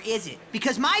bun warmer, is it?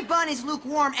 Because my bun is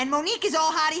lukewarm and Monique is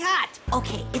all hotty hot.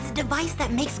 Okay, it's a device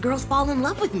that makes girls fall in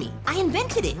love with me. I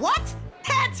invented it. What?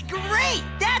 That's great!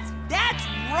 That's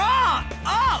wrong!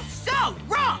 Oh, so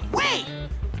wrong! Wait,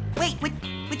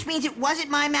 which means it wasn't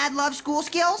my mad love school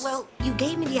skills? Well, you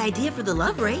gave me the idea for the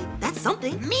love ray. That's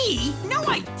something. Me? No,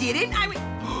 I didn't.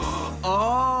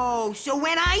 Oh, so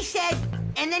when I said,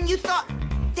 and then you thought,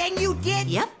 then you did?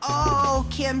 Yep. Oh,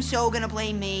 Kim's so gonna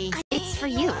blame me. It's for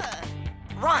you.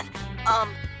 Ron,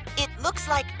 it looks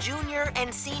like Junior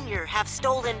and Senior have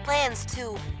stolen plans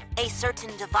to a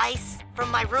certain device from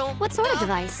my room. What sort of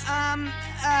device? Okay!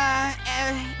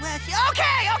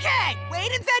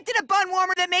 Wade invented a bun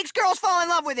warmer that makes girls fall in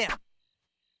love with him.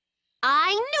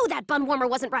 I knew that bun warmer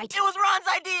wasn't right. It was Ron's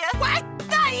idea. What?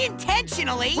 Not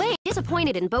intentionally. Wait,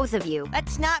 disappointed in both of you.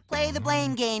 Let's not play the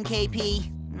blame game,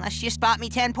 KP. Unless you spot me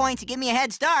 10 points to give me a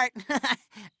head start.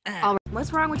 All right,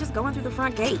 what's wrong with just going through the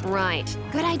front gate? Right.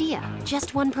 Good idea.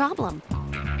 Just one problem.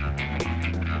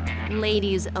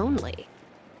 Ladies only.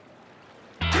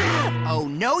 Oh,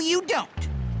 no you don't.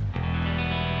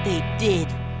 They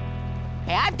did.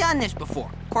 Hey, I've done this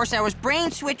before. Of course, I was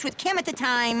brain switched with Kim at the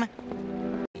time.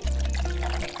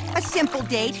 A simple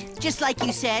date, just like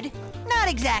you said. Not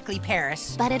exactly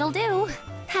Paris. But it'll do.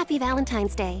 Happy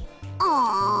Valentine's Day.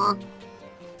 Aww.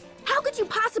 How could you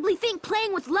possibly think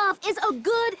playing with love is a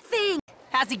good thing?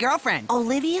 How's the girlfriend?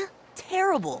 Olivia?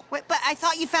 Terrible. Wait, but I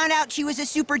thought you found out she was a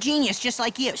super genius, just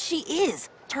like you. She is.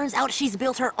 Turns out she's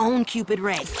built her own Cupid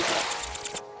ray.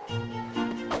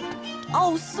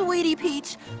 Oh, sweetie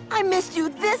Peach, I missed you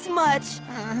this much.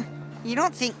 You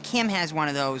don't think Kim has one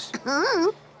of those?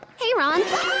 Hey, Ron.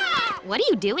 What are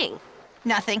you doing?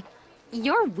 Nothing.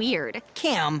 You're weird.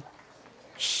 Kim.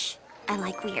 Shh. I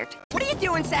like weird. What are you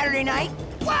doing Saturday night?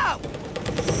 Whoa!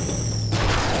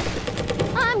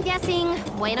 I'm guessing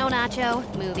Bueno Nacho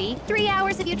movie. 3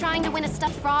 hours of you trying to win a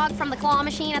stuffed frog from the claw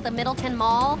machine at the Middleton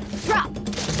Mall. Drop!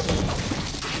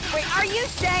 Wait, are you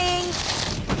saying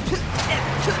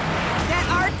that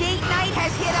our date night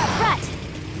has hit a rut?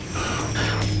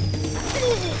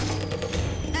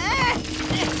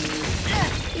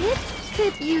 It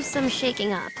could use some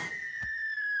shaking up.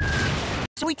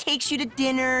 So he takes you to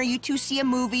dinner, you two see a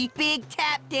movie, big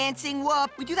tap dancing,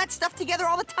 whoop. We do that stuff together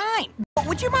all the time. But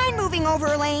would you mind moving over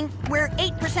a lane? We're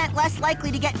 8% less likely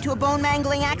to get into a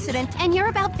bone-mangling accident. And you're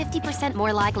about 50%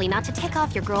 more likely not to tick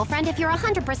off your girlfriend if you're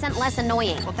 100% less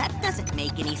annoying. Well, that doesn't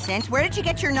make any sense. Where did you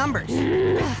get your numbers?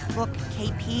 Look,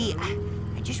 KP,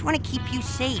 I just want to keep you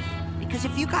safe. Because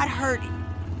if you got hurt,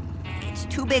 it's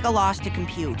too big a loss to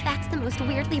compute. That's the most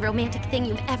weirdly romantic thing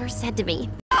you've ever said to me.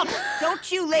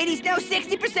 Don't you ladies know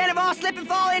 60% of all slip and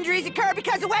fall injuries occur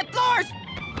because of wet floors?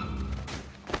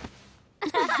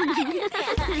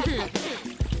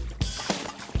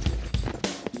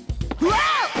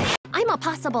 I'm a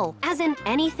possible. As in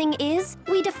anything is,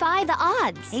 we defy the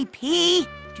odds. Hey, P,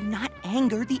 do not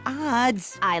anger the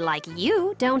odds. I like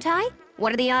you, don't I?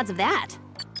 What are the odds of that?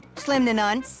 Slim to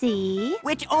none. See?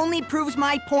 Which only proves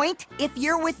my point. If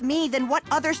you're with me, then what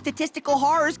other statistical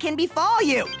horrors can befall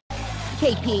you?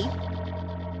 KP.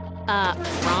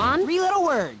 Ron? 3 little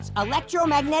words.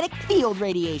 Electromagnetic field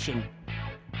radiation.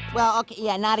 Well, okay,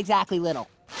 yeah, not exactly little.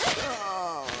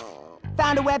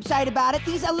 Found a website about it.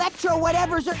 These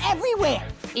electro-whatevers are everywhere.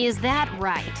 Is that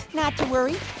right? Not to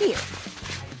worry. Here.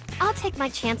 I'll take my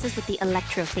chances with the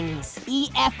electro thingies.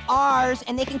 EFRs,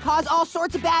 and they can cause all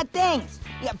sorts of bad things.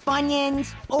 Yeah,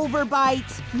 bunions,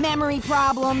 overbites, memory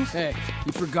problems. Hey,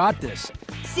 you forgot this.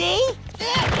 See?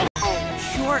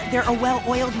 Sure, they're a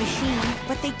well-oiled machine,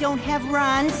 but they don't have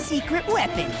Ron's secret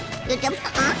weapon.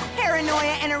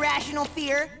 Paranoia and irrational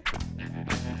fear.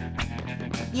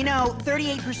 You know,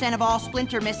 38% of all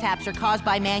splinter mishaps are caused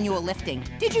by manual lifting.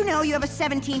 Did you know you have a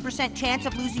 17% chance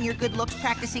of losing your good looks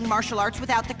practicing martial arts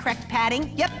without the correct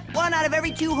padding? Yep, 1 out of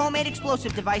every 2 homemade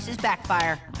explosive devices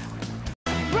backfire.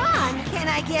 Ron! Can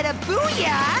I get a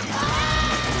booyah?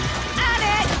 On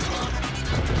it!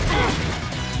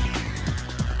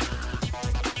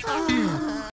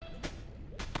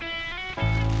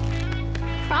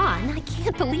 Ron, I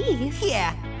can't believe.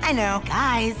 Yeah, I know.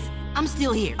 Guys, I'm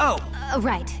still here. Oh.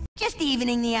 Right. Just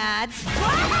evening the odds.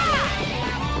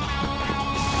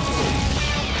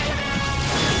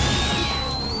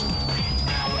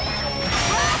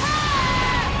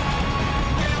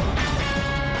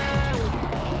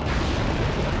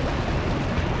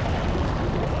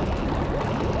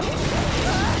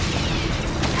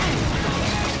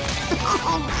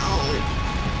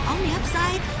 On the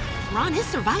upside, Ron is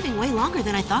surviving way longer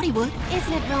than I thought he would.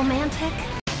 Isn't it romantic?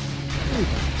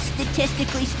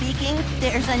 Statistically speaking,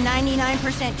 there's a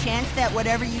 99% chance that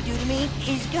whatever you do to me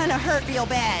is gonna hurt real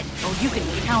bad. Oh, you can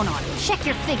count on it. Check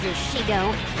your figures,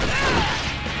 Shigo.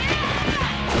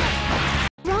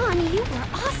 Ron, you were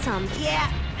awesome. Yeah,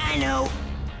 I know.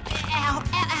 Ow,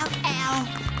 ow, ow, ow.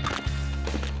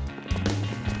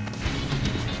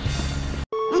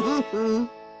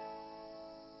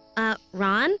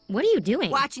 Ron, what are you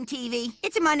doing? Watching TV.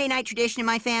 It's a Monday night tradition in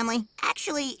my family.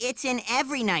 Actually, it's an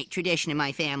every night tradition in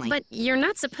my family. But you're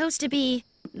not supposed to be...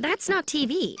 That's not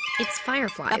TV. It's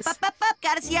Fireflies. Up.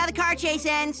 Gotta see how the car chase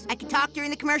ends. I can talk during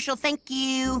the commercial, thank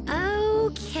you.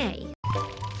 Okay.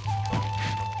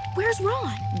 Where's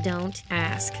Ron? Don't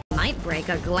ask. Might break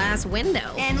a glass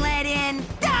window. And let in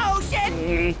the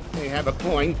ocean! They have a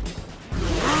point.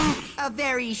 A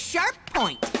very sharp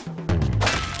point.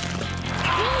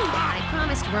 I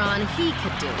promised Ron he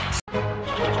could do it.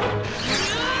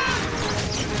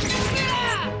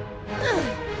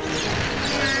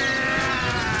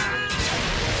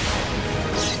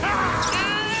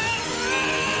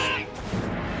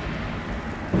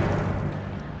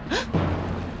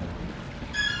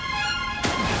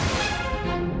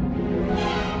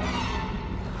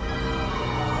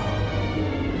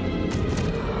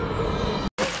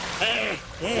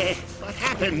 What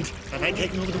happened? Have I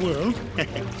taken over the world?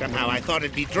 Somehow I thought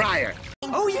it'd be drier.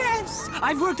 Oh, yes!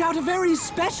 I've worked out a very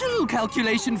special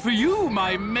calculation for you,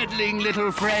 my meddling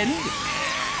little friend.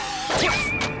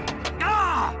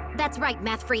 That's right,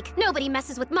 math freak. Nobody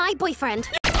messes with my boyfriend.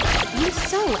 You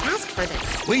so asked for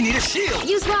this. We need a shield.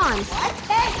 Use Ron.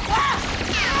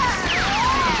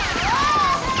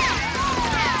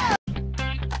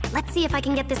 Let's see if I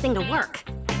can get this thing to work.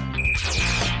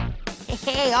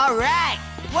 Hey, all right.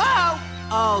 Whoa!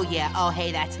 Oh, yeah. Oh,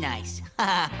 hey, that's nice.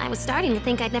 I was starting to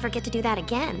think I'd never get to do that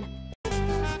again.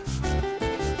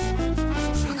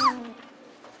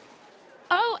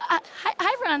 Oh,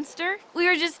 hi, Ronster. We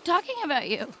were just talking about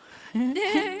you.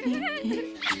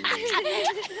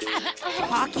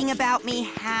 Talking about me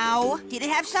how? Did it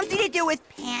have something to do with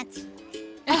pants?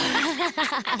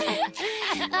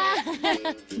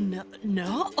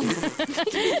 No.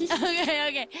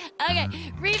 Okay.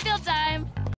 Refill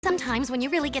time. Sometimes when you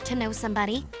really get to know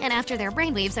somebody, and after their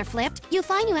brainwaves are flipped, you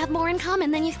find you have more in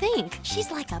common than you think. She's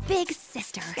like a big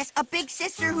sister. Yes, a big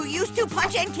sister who used to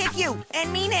punch and kick you,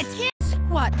 and mean it.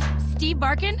 What? Steve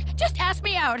Barkin? Just ask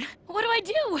me out. What do I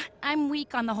do? I'm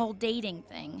weak on the whole dating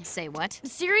thing. Say what?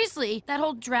 Seriously, that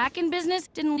whole Draken business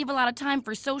didn't leave a lot of time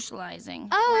for socializing.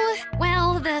 Oh,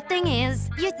 well, the thing is,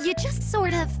 you just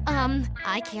sort of,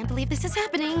 I can't believe this is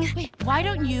happening. Wait, why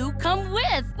don't you come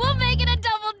with? We'll make it a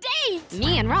double date!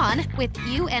 Me and Ron, with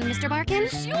you and Mr. Barkin?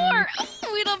 Sure!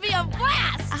 Oh, it'll be a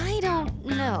blast! I don't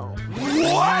know.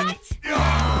 What?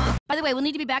 By the way, we'll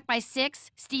need to be back by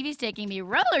 6. Stevie's taking me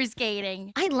roller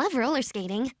skating. I love roller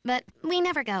skating, but we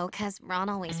never go because Ron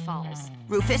always falls.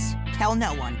 Rufus, tell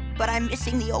no one, but I'm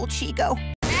missing the old Chico.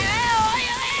 Ow!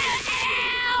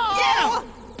 Yeah!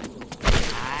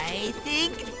 I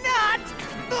think not.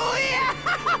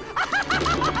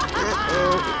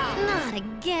 Not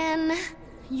again.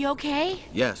 You okay?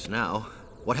 Yes, now.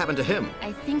 What happened to him?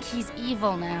 I think he's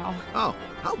evil now. Oh,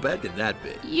 how bad could that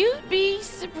be? You'd be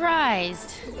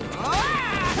surprised.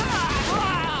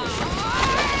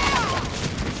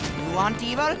 You want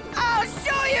evil? I'll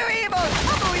show you evil!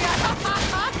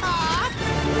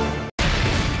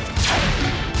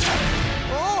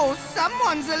 Oh,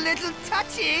 someone's a little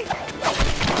touchy.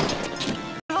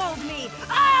 Hold me!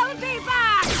 I'll be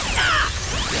back!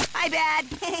 My bad.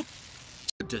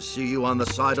 Good to see you on the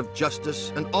side of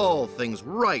justice and all things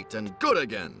right and good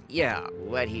again. Yeah,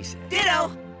 what he said.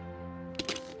 Ditto!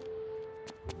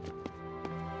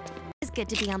 It's good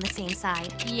to be on the same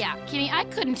side. Yeah, Kimmy, I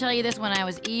couldn't tell you this when I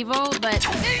was evil, but...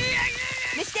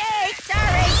 Mistake!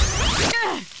 Sorry!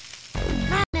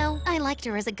 No, I liked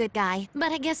her as a good guy,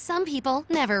 but I guess some people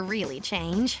never really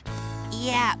change.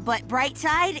 Yeah, but bright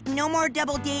side, no more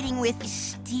double dating with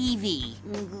Stevie.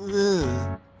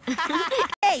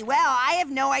 Hey, well, I have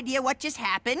no idea what just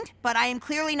happened, but I am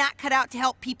clearly not cut out to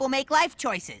help people make life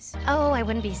choices. Oh, I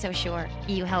wouldn't be so sure.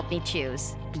 You helped me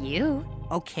choose. You?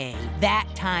 Okay, that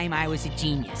time I was a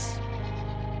genius.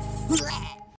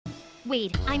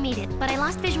 Wait, I made it, but I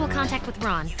lost visual contact with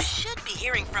Ron. You should be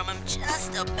hearing from him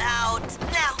just about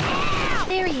now.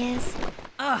 There he is.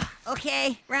 Ugh,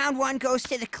 okay, round 1 goes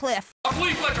to the cliff. A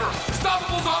flea flicker!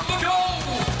 Stoppable's on the go!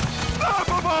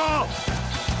 Stoppable!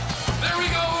 There he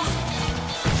goes!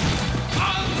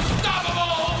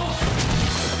 Unstoppable!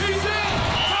 He's in!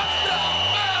 Touchdown,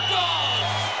 Mad Dogs!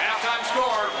 Halftime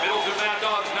score, Middleton Mad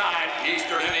Dogs 9,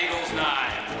 Eastern and Eagles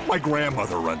 9. My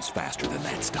grandmother runs faster than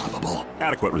that, Stoppable.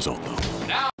 Adequate result, though.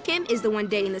 Now, Kim is the one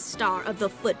dating the star of the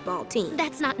football team.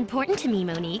 That's not important to me,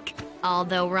 Monique.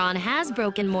 Although Ron has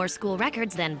broken more school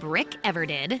records than Brick ever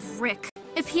did. Rick.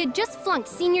 If he had just flunked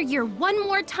senior year one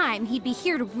more time, he'd be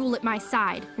here to rule at my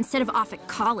side, instead of off at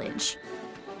college.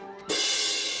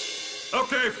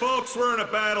 Okay, folks, we're in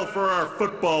a battle for our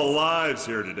football lives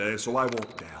here today, so I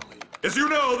won't dally. As you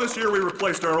know, this year we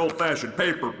replaced our old-fashioned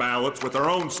paper ballots with our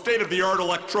own state-of-the-art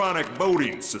electronic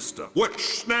voting system, which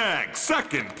snagged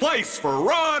second place for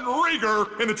Ron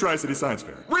Rieger in the Tri-City Science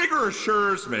Fair. Rieger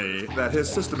assures me that his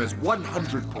system is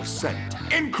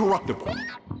 100% incorruptible.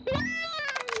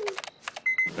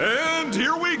 And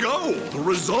here we go, the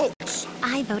results.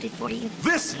 I voted for you.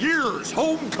 This year's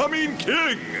homecoming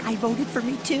king. I voted for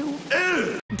me too.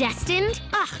 Destined?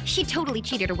 Ugh, she totally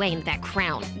cheated her way into that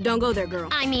crown. Don't go there, girl.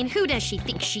 I mean, who does she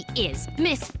think she is?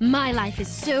 Miss, my life is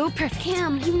so perfect.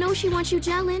 Kim, you know she wants you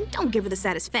gelling. Don't give her the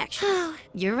satisfaction. Oh,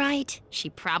 you're right. She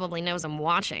probably knows I'm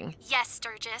watching. Yes,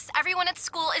 Sturgis. Everyone at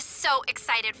school is so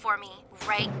excited for me.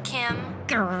 Right, Kim?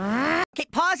 Grrr. Okay,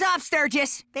 pause off,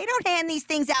 Sturgis. They don't hand these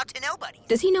things out to nobody.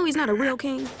 Does he know he's not a real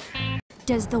king?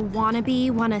 Does the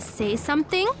wannabe want to say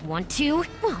something? Want to?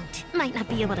 Won't. Might not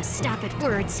be able to stop at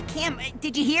words. Kim,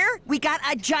 did you hear? We got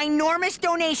a ginormous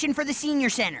donation for the senior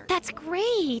center. That's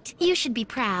great. You should be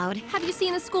proud. Have you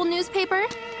seen the school newspaper?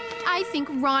 I think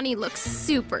Ronnie looks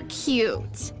super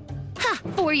cute. Ha!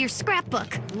 For your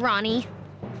scrapbook, Ronnie.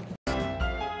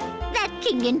 That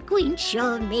king and queen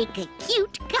sure make a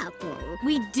cute couple.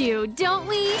 We do, don't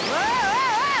we?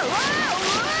 Whoa, whoa,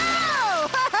 whoa,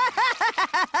 whoa!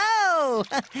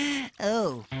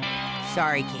 Oh,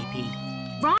 sorry, KP.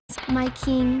 Ron's my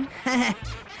king.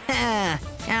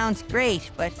 Sounds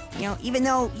great, but, you know, even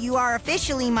though you are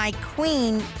officially my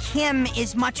queen, Kim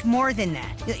is much more than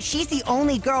that. She's the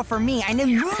only girl for me. I know.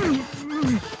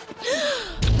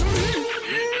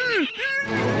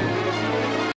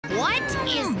 What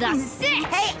is the sick?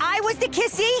 Hey, I was the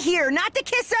kissee here, not the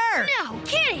kisser! No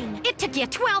kidding! It took you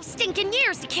 12 stinking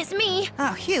years to kiss me.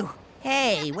 Oh, phew.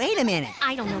 Hey, wait a minute.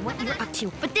 I don't know what you're up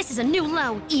to, but this is a new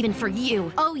low, even for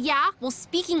you. Oh, yeah? Well,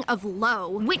 speaking of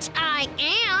low... Which I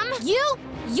am. You're...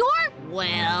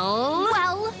 Well,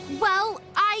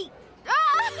 I...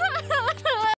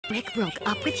 Rick broke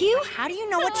up with you? How do you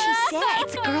know what she said?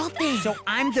 It's a girl thing. So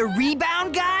I'm the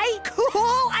rebound guy?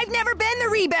 Cool! I've never been the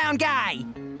rebound guy!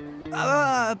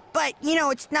 But, you know,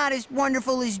 it's not as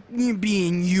wonderful as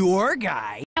being your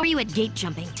guy. How are you at gate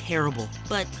jumping? Terrible,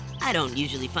 but I don't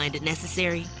usually find it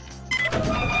necessary.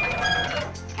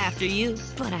 After you.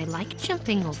 But I like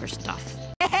jumping over stuff.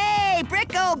 Hey,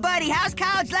 Brick, old buddy, how's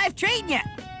college life treating you?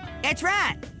 It's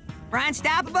Ron. Ron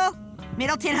Stoppable?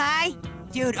 Middleton High?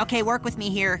 Dude, okay, work with me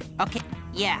here. Okay,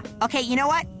 yeah. Okay, you know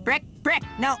what? Brick,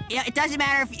 no, it doesn't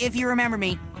matter if you remember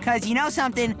me. Cause you know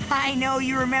something, I know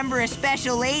you remember a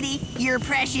special lady, your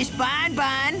precious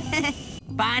Bonbon.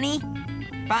 Bonnie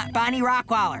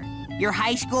Rockwaller, your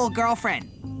high school girlfriend.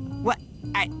 What,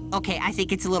 okay, I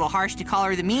think it's a little harsh to call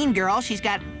her the mean girl. She's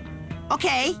got,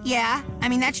 okay, yeah, I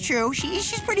mean, that's true.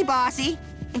 She's pretty bossy,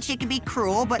 and she can be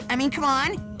cruel, but I mean, come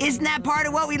on. Isn't that part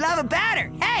of what we love about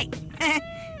her? Hey,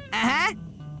 uh-huh,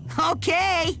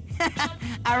 okay,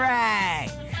 all right.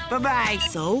 Bye-bye.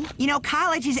 So? You know,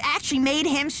 college has actually made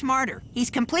him smarter. He's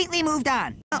completely moved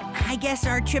on. Well, I guess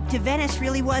our trip to Venice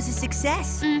really was a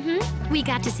success. Mm-hmm. We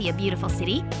got to see a beautiful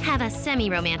city, have a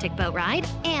semi-romantic boat ride,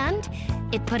 and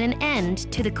it put an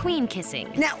end to the queen kissing.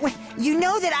 Now, you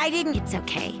know that I didn't... It's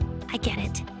okay. I get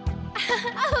it.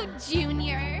 Oh,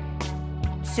 Junior.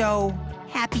 So,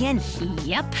 happy ending.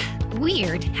 Yep.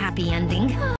 Weird happy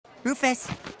ending. Rufus.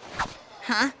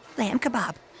 Huh? Lamb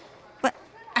kebab.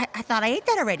 I thought I ate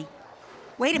that already.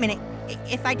 Wait a minute.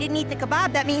 If I didn't eat the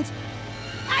kebab, that means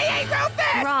I ate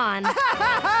Rufus! Ron.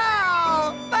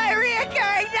 Oh, my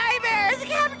reoccurring nightmares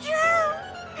come true!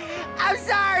 I'm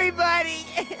sorry, buddy.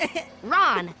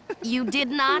 Ron, you did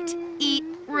not eat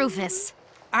Rufus.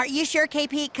 Are you sure,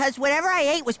 KP? Because whatever I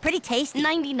ate was pretty tasty.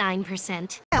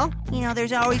 99%. Well, you know,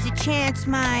 there's always a chance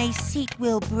my seat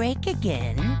will break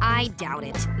again. I doubt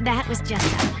it. That was just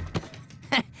a...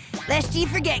 Lest you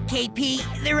forget, KP,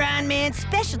 the Ron Man's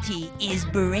specialty is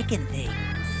breaking things.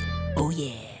 Oh,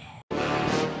 yeah.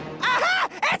 Aha!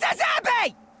 It's a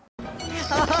zombie!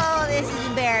 Oh, this is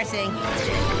embarrassing.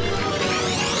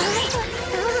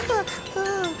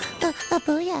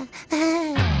 Booyah.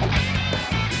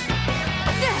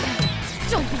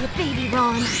 Don't be a baby,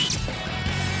 Ron.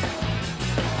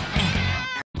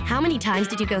 How many times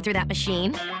did you go through that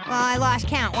machine? Well, I lost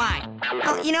count. Why?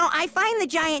 Well, you know, I find the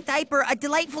giant diaper a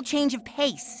delightful change of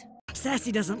pace.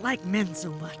 Sassy doesn't like men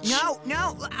so much. No,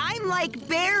 I'm like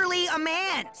barely a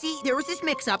man. See, there was this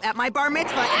mix-up at my bar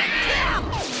mitzvah.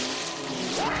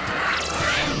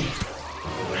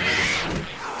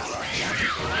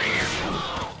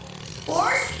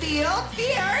 Force field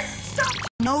fierce. Stop.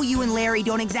 No, you and Larry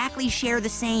don't exactly share the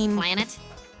same... planet?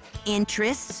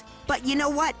 Interests. But you know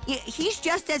what? He's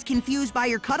just as confused by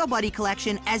your Cuddle Buddy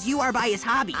collection as you are by his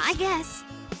hobbies. I guess.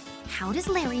 How does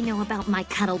Larry know about my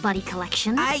Cuddle Buddy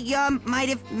collection? I, might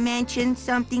have mentioned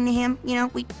something to him. You know,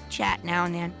 we chat now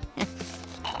and then.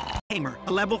 Gamer,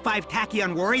 a level 5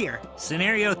 Tachyon warrior.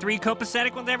 Scenario 3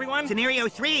 copacetic with everyone? Scenario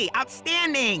 3,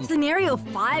 outstanding! Scenario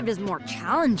 5 is more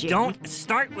challenging. Don't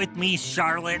start with me,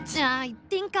 Charlotte. I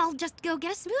think I'll just go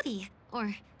get a smoothie.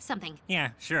 Or something. Yeah,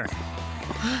 sure.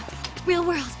 Real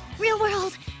world. Real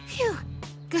world. Phew.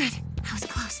 Good. I was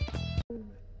close.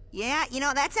 Yeah, you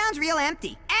know, that sounds real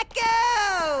empty.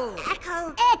 Echo!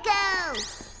 Echo. Echo!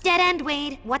 Dead end,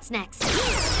 Wade. What's next?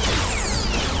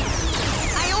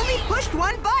 I only pushed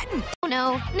one button! Oh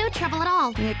no, no trouble at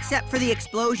all. Except for the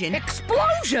explosion.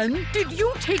 Explosion? Did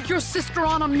you take your sister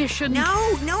on a mission?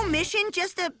 No mission,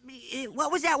 just a... what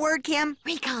was that word, Kim?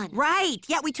 Recon. Right,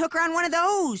 yeah, we took her on one of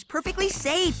those. Perfectly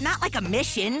safe, not like a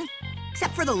mission.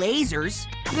 Except for the lasers.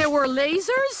 There were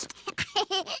lasers?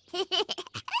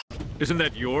 Isn't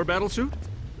that your battle suit?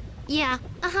 Yeah,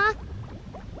 uh-huh.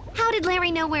 How did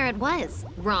Larry know where it was,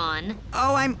 Ron?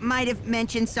 Oh, I might have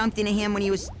mentioned something to him when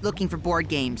he was looking for board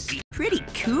games. Pretty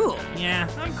cool. Yeah,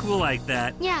 I'm cool like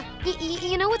that. Yeah,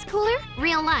 you know what's cooler?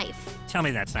 Real life. Tell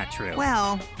me that's not true.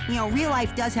 Well, you know, real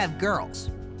life does have girls.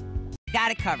 Got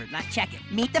it covered. Now check it.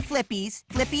 Meet the Flippies,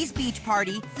 Flippies Beach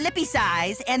Party, Flippy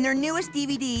Size, and their newest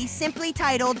DVD, simply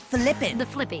titled Flippin'. The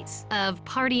Flippies of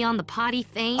Party on the Potty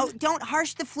fame. Oh, don't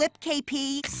harsh the flip,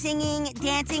 KP. Singing,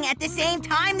 dancing at the same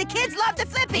time. The kids love the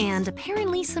Flippies. And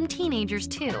apparently some teenagers,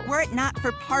 too. Were it not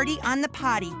for Party on the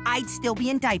Potty, I'd still be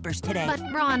in diapers today. But,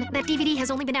 Ron, that DVD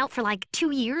has only been out for like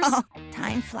 2 years. Oh,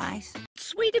 time flies.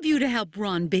 Sweet of you to help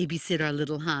Ron babysit our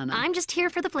little Hannah. I'm just here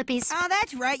for the Flippies. Oh,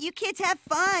 that's right. You kids have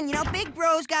fun. You know, Big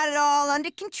Bro's got it all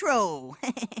under control.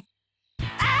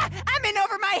 I'm in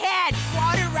over my head.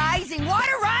 Water rising,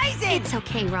 water rising. It's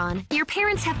okay, Ron. Your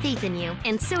parents have faith in you,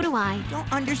 and so do I.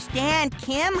 Don't understand,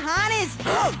 Kim. Hannah's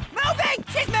moving.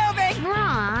 She's moving.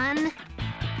 Ron.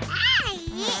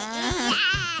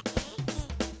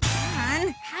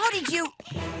 Hon, how did you...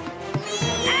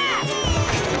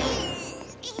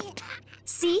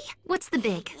 See? What's the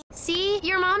big? See?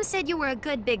 Your mom said you were a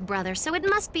good big brother, so it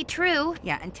must be true.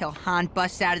 Yeah, until Han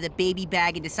busts out of the baby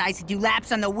bag and decides to do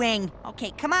laps on the wing. Okay,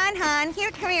 come on, Han.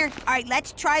 Here, come here. All right,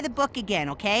 let's try the book again,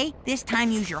 okay? This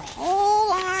time use your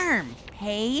whole arm.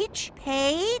 Page,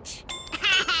 page.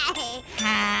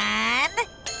 Han.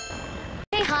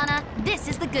 Hey, Hannah, this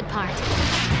is the good part.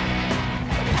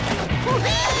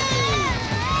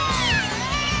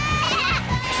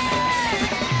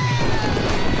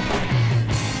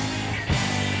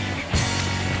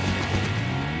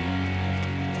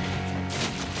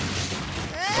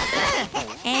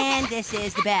 And this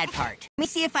is the bad part. Let me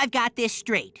see if I've got this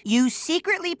straight. You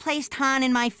secretly placed Han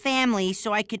in my family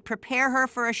so I could prepare her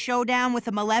for a showdown with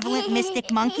a malevolent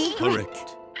mystic monkey? Correct.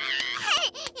 So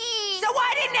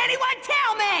why didn't anyone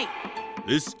tell me?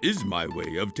 This is my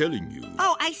way of telling you.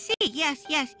 Oh, I see. Yes,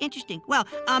 interesting. Well,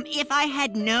 if I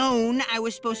had known I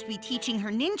was supposed to be teaching her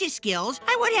ninja skills,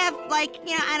 I would have, like,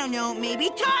 you know, I don't know, maybe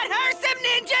taught her some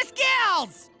ninja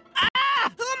skills!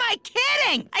 Ah! Who am I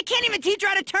kidding? I can't even teach her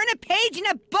how to turn a page in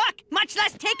a book, much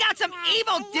less take out some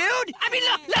evil dude. I mean,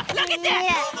 look at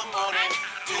this!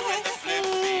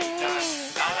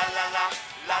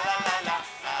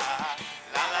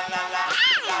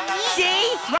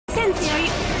 See? Sensei,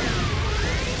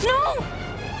 no!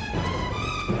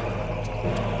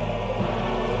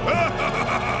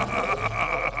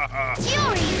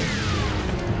 Fury!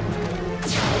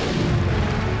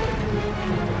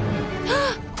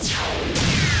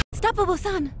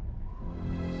 Stoppable-san!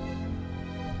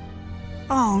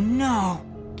 Oh, no.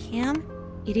 Kim?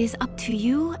 It is up to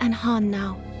you and Han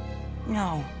now.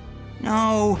 No.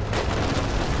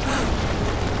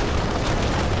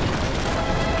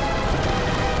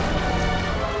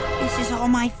 This is all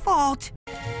my fault.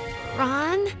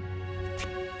 Ron?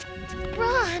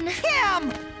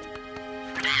 Kim!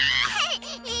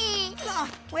 Oh,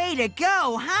 way to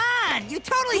go, Han! You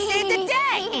totally saved the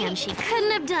day! And she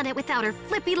couldn't have done it without her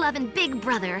flippy-loving big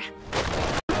brother.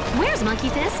 Where's Monkey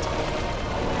Fist?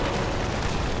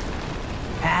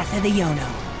 Path of the Yono.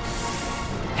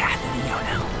 Path of the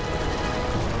Yono.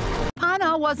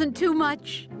 Hannah wasn't too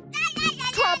much.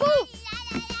 Trouble?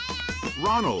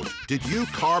 Ronald, did you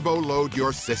carbo load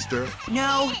your sister?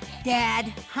 No,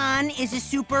 Dad. Han is a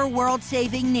super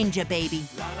world-saving ninja baby.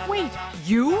 Wait,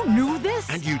 you knew this?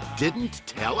 And you didn't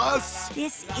tell us?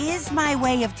 This is my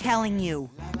way of telling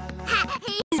you.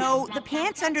 So, the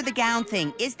pants under the gown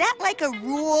thing, is that like a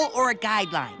rule or a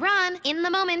guideline? Ron, in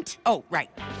the moment. Oh, right.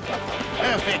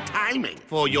 Perfect timing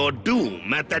for your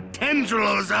doom at the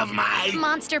tendrils of my...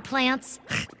 Monster plants.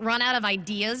 Run out of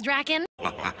ideas, Draken?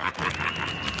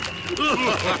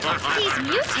 He's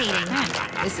mutating.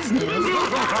 This is new.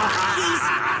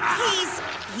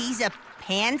 He's a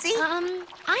pansy?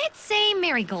 I'd say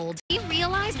marigold. Do you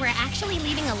realize we're actually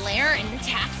leaving a lair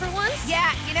intact for once?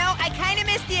 Yeah, you know, I kind of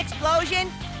missed the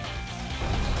explosion.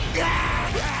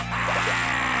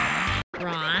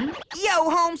 Ron? Yo,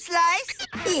 home slice.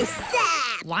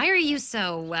 Why are you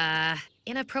so,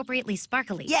 inappropriately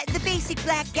sparkly? Yeah, the basic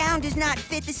black gown does not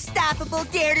fit the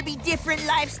stoppable, dare-to-be-different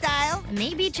lifestyle.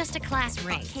 Maybe just a class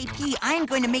ring. KP, I'm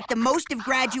going to make the most of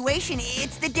graduation.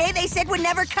 It's the day they said would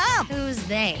never come. Who's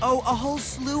they? Oh, a whole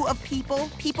slew of people.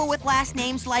 People with last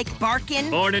names like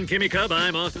Barkin. Born in Kimmy Cub,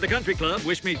 I'm off to the country club.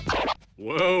 Wish me...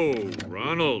 Whoa,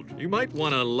 Ronald, you might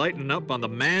want to lighten up on the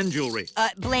man jewelry.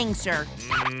 Bling, sir.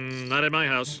 Not in my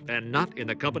house, and not in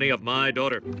the company of my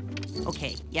daughter.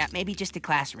 Okay, yeah, maybe just a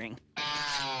class ring.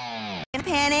 Gonna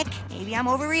panic. Maybe I'm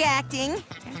overreacting.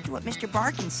 After what Mr.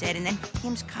 Barkin said, and then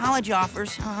Kim's college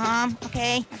offers.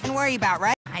 Okay, nothing to worry about,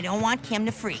 right? I don't want Kim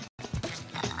to freak.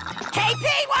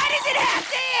 KP, why does it have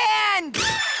to end?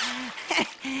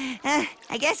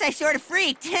 I guess I sort of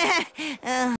freaked.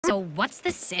 So what's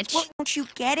the sitch? Well, don't you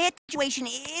get it? Situation,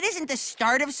 it isn't the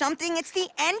start of something, it's the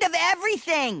end of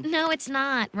everything. No, it's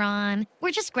not, Ron.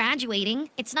 We're just graduating.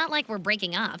 It's not like we're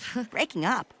breaking up. Breaking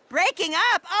up? Breaking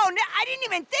up? Oh, no, I didn't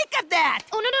even think of that.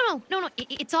 Oh, no.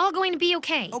 It's all going to be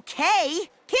okay. Okay?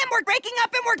 Kim, we're breaking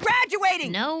up and we're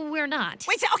graduating. No, we're not.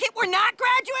 Wait, so, okay, we're not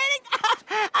graduating?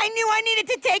 I knew I needed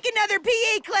to take another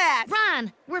PE class.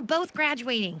 Ron, we're both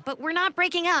graduating, but we're not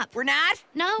breaking up. We're not?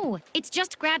 No, it's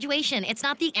just graduation. It's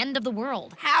not the end of the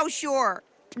world. How sure?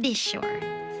 This sure.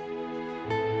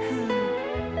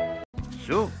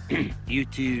 So, you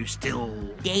two still...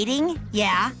 Dating?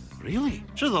 Yeah. Really?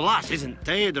 So the lass isn't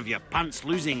tired of your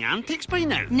pants-losing antics by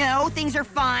now? No, things are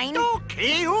fine.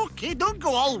 Okay, don't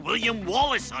go all William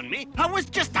Wallace on me. I was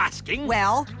just asking.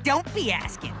 Well, don't be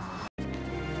asking.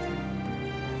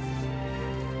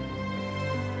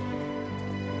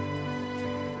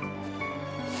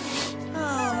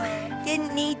 Oh,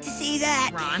 didn't need to see that.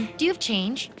 Ron, do you have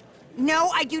change? No,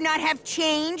 I do not have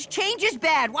change. Change is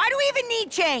bad. Why do we even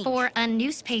need change? For a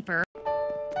newspaper.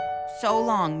 So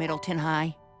long, Middleton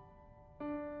High.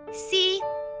 See?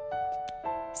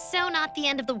 So not the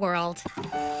end of the world.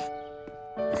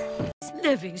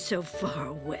 Living so far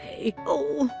away.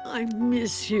 Oh, I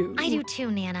miss you. I do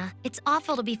too, Nana. It's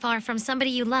awful to be far from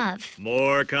somebody you love.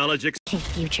 More college Okay,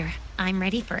 future. I'm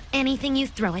ready for anything you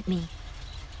throw at me.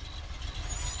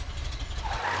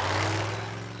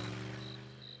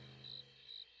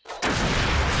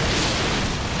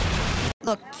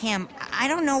 Look, Kim, I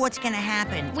don't know what's gonna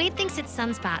happen. Wade thinks it's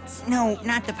sunspots. No,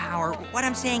 not the power. What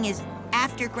I'm saying is,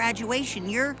 after graduation,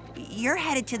 you're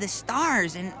headed to the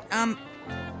stars, and,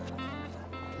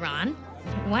 Ron?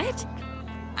 What?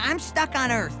 I'm stuck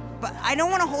on Earth, but I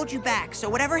don't want to hold you back, so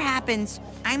whatever happens,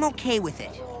 I'm okay with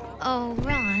it. Oh,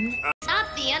 Ron.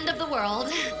 Not the end of the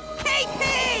world.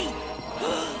 KP!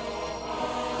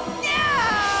 No!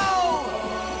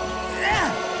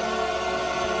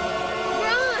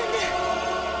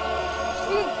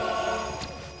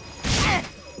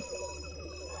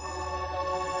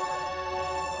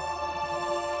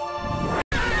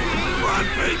 Run,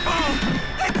 people!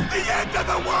 It's the end of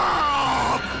the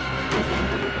world!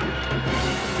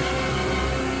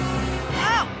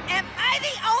 Oh, am I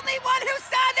the only one who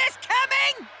saw this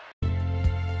coming?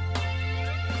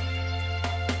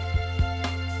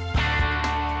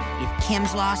 If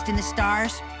Kim's lost in the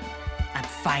stars, I'm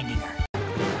finding her.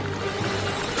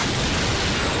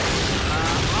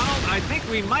 Ronald, I think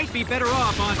we might be better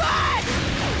off on... What?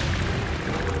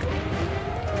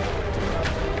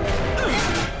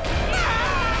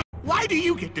 Why do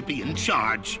you get to be in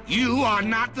charge? You are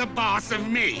not the boss of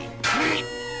me.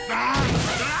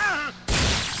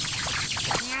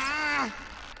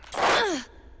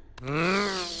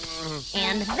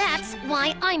 And that's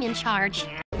why I'm in charge.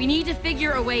 We need to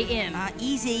figure a way in.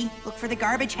 Easy. Look for the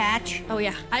garbage hatch. Oh,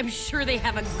 yeah. I'm sure they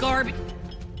have a garbage...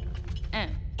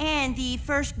 And the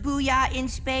first booyah in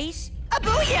space? A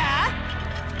booyah!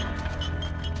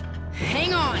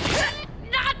 Hang on.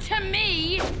 Not to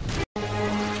me!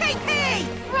 KP!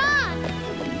 Ron!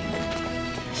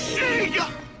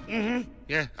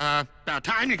 Yeah, about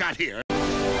time you got here.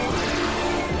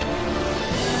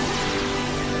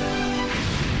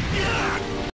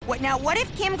 What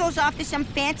if Kim goes off to some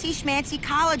fancy schmancy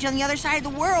college on the other side of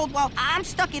the world while I'm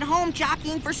stuck at home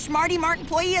jockeying for Smarty Mart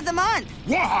Employee of the Month?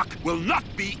 Warhawk will not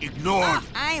be ignored.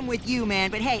 I am with you,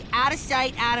 man, but hey, out of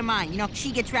sight, out of mind. You know,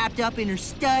 she gets wrapped up in her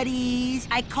studies.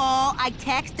 I call, I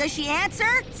text. Does she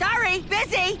answer? Sorry,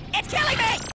 busy. It's killing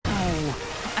me. Oh,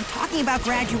 I'm talking talking about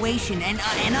graduation and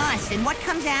us and what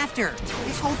comes after.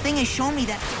 This whole thing has shown me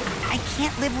that I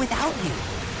can't live without you.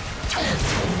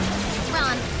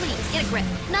 Ron, please, get a grip.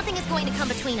 Nothing is going to come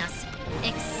between us.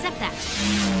 Except that.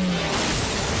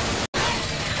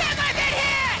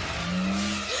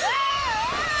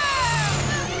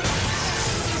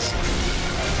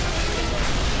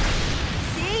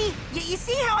 You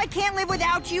see how I can't live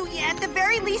without you? At the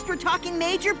very least, we're talking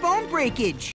major bone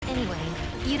breakage. Anyway,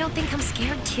 you don't think I'm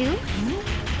scared too? You?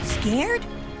 Scared?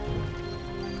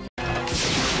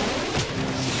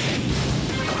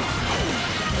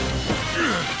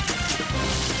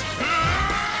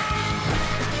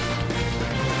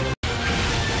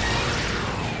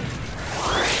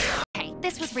 Hey,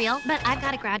 this was real, but I've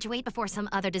got to graduate before some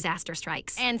other disaster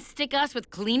strikes. And stick us with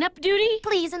cleanup duty?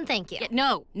 Please and thank you.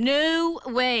 Yeah, no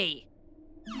way.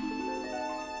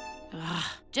 Ugh,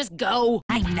 just go.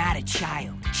 I'm not a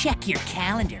child. Check your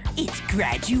calendar. It's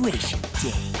graduation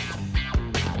day.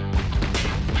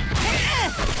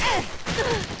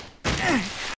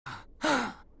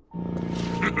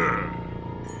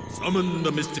 Summon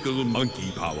the mystical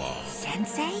monkey power.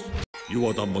 Sensei? You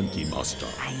are the monkey master.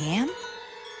 I am?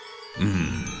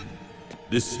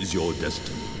 This is your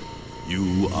destiny.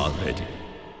 You are ready.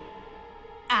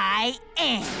 I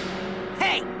am.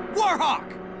 Hey,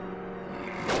 Warhawk!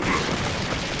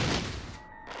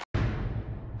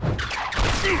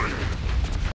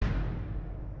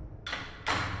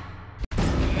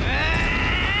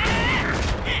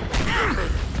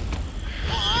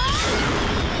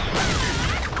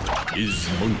 His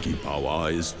monkey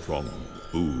power is strong.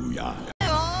 Booyah.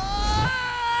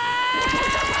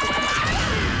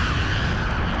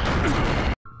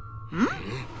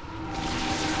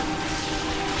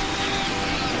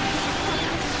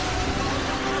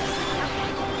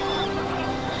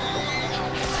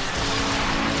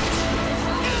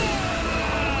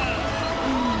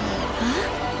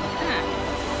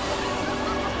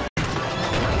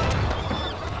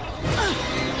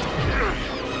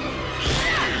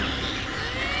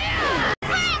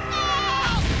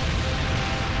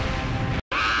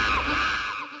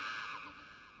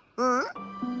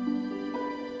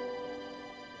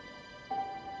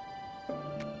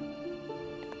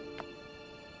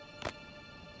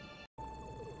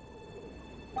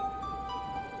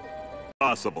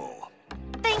 Possible.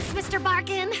 Thanks, Mr.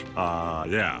 Barkin.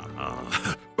 Yeah.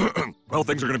 Well,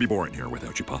 things are gonna be boring here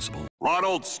without you, Possible.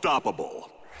 Ronald Stoppable.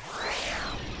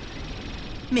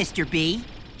 Mr. B?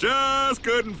 Just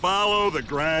couldn't follow the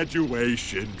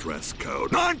graduation dress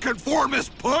code.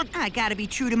 Nonconformist punk! I gotta be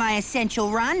true to my essential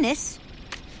Ronness.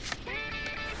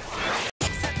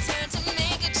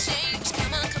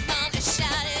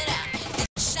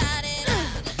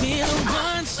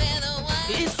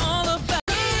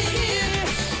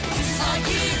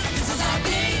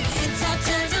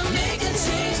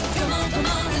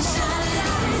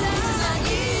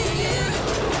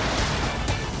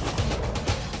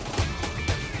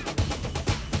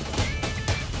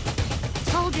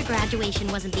 Graduation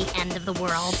wasn't the end of the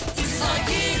world. This is our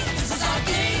game,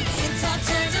 it's our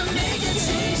turn to make a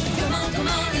change. Come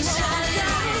on and shine.